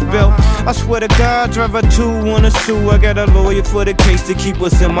safe belt. I swear to God, driver 2 wanna sue. I got a lawyer for the case to keep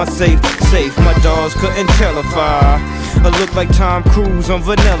us in my safe. My dogs couldn't tell if I looked like Tom Cruise on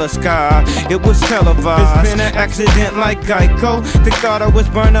Vanilla Sky. It was televised. It's been an accident like Geico. They thought I was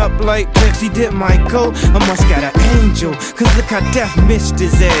burned up like Pepsi did Michael. I must got an angel, cause look how death missed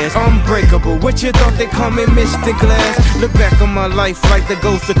his ass. Unbreakable, what you thought they call me Mr. Glass? Look back on my life like the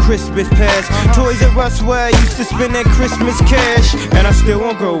ghost of Christmas past. Toys R Us where I used to spend that Christmas cash. And I still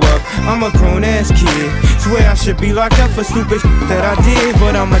won't grow up, I'm a grown ass kid. Swear I should be locked up for stupid that I did,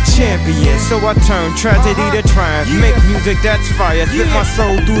 but I'm a champion, so I turn tragedy to triumph. Make music that's fire, spit my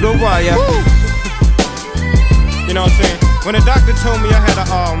soul through the wire. You know what I'm saying? When the doctor told me I was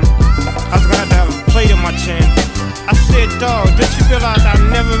gonna have to have a plate in my chin, I said, dog, don't you realize I'll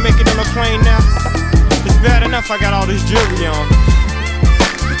never make it on a plane now? It's bad enough I got all this jewelry on.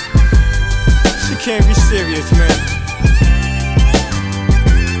 She can't be serious, man.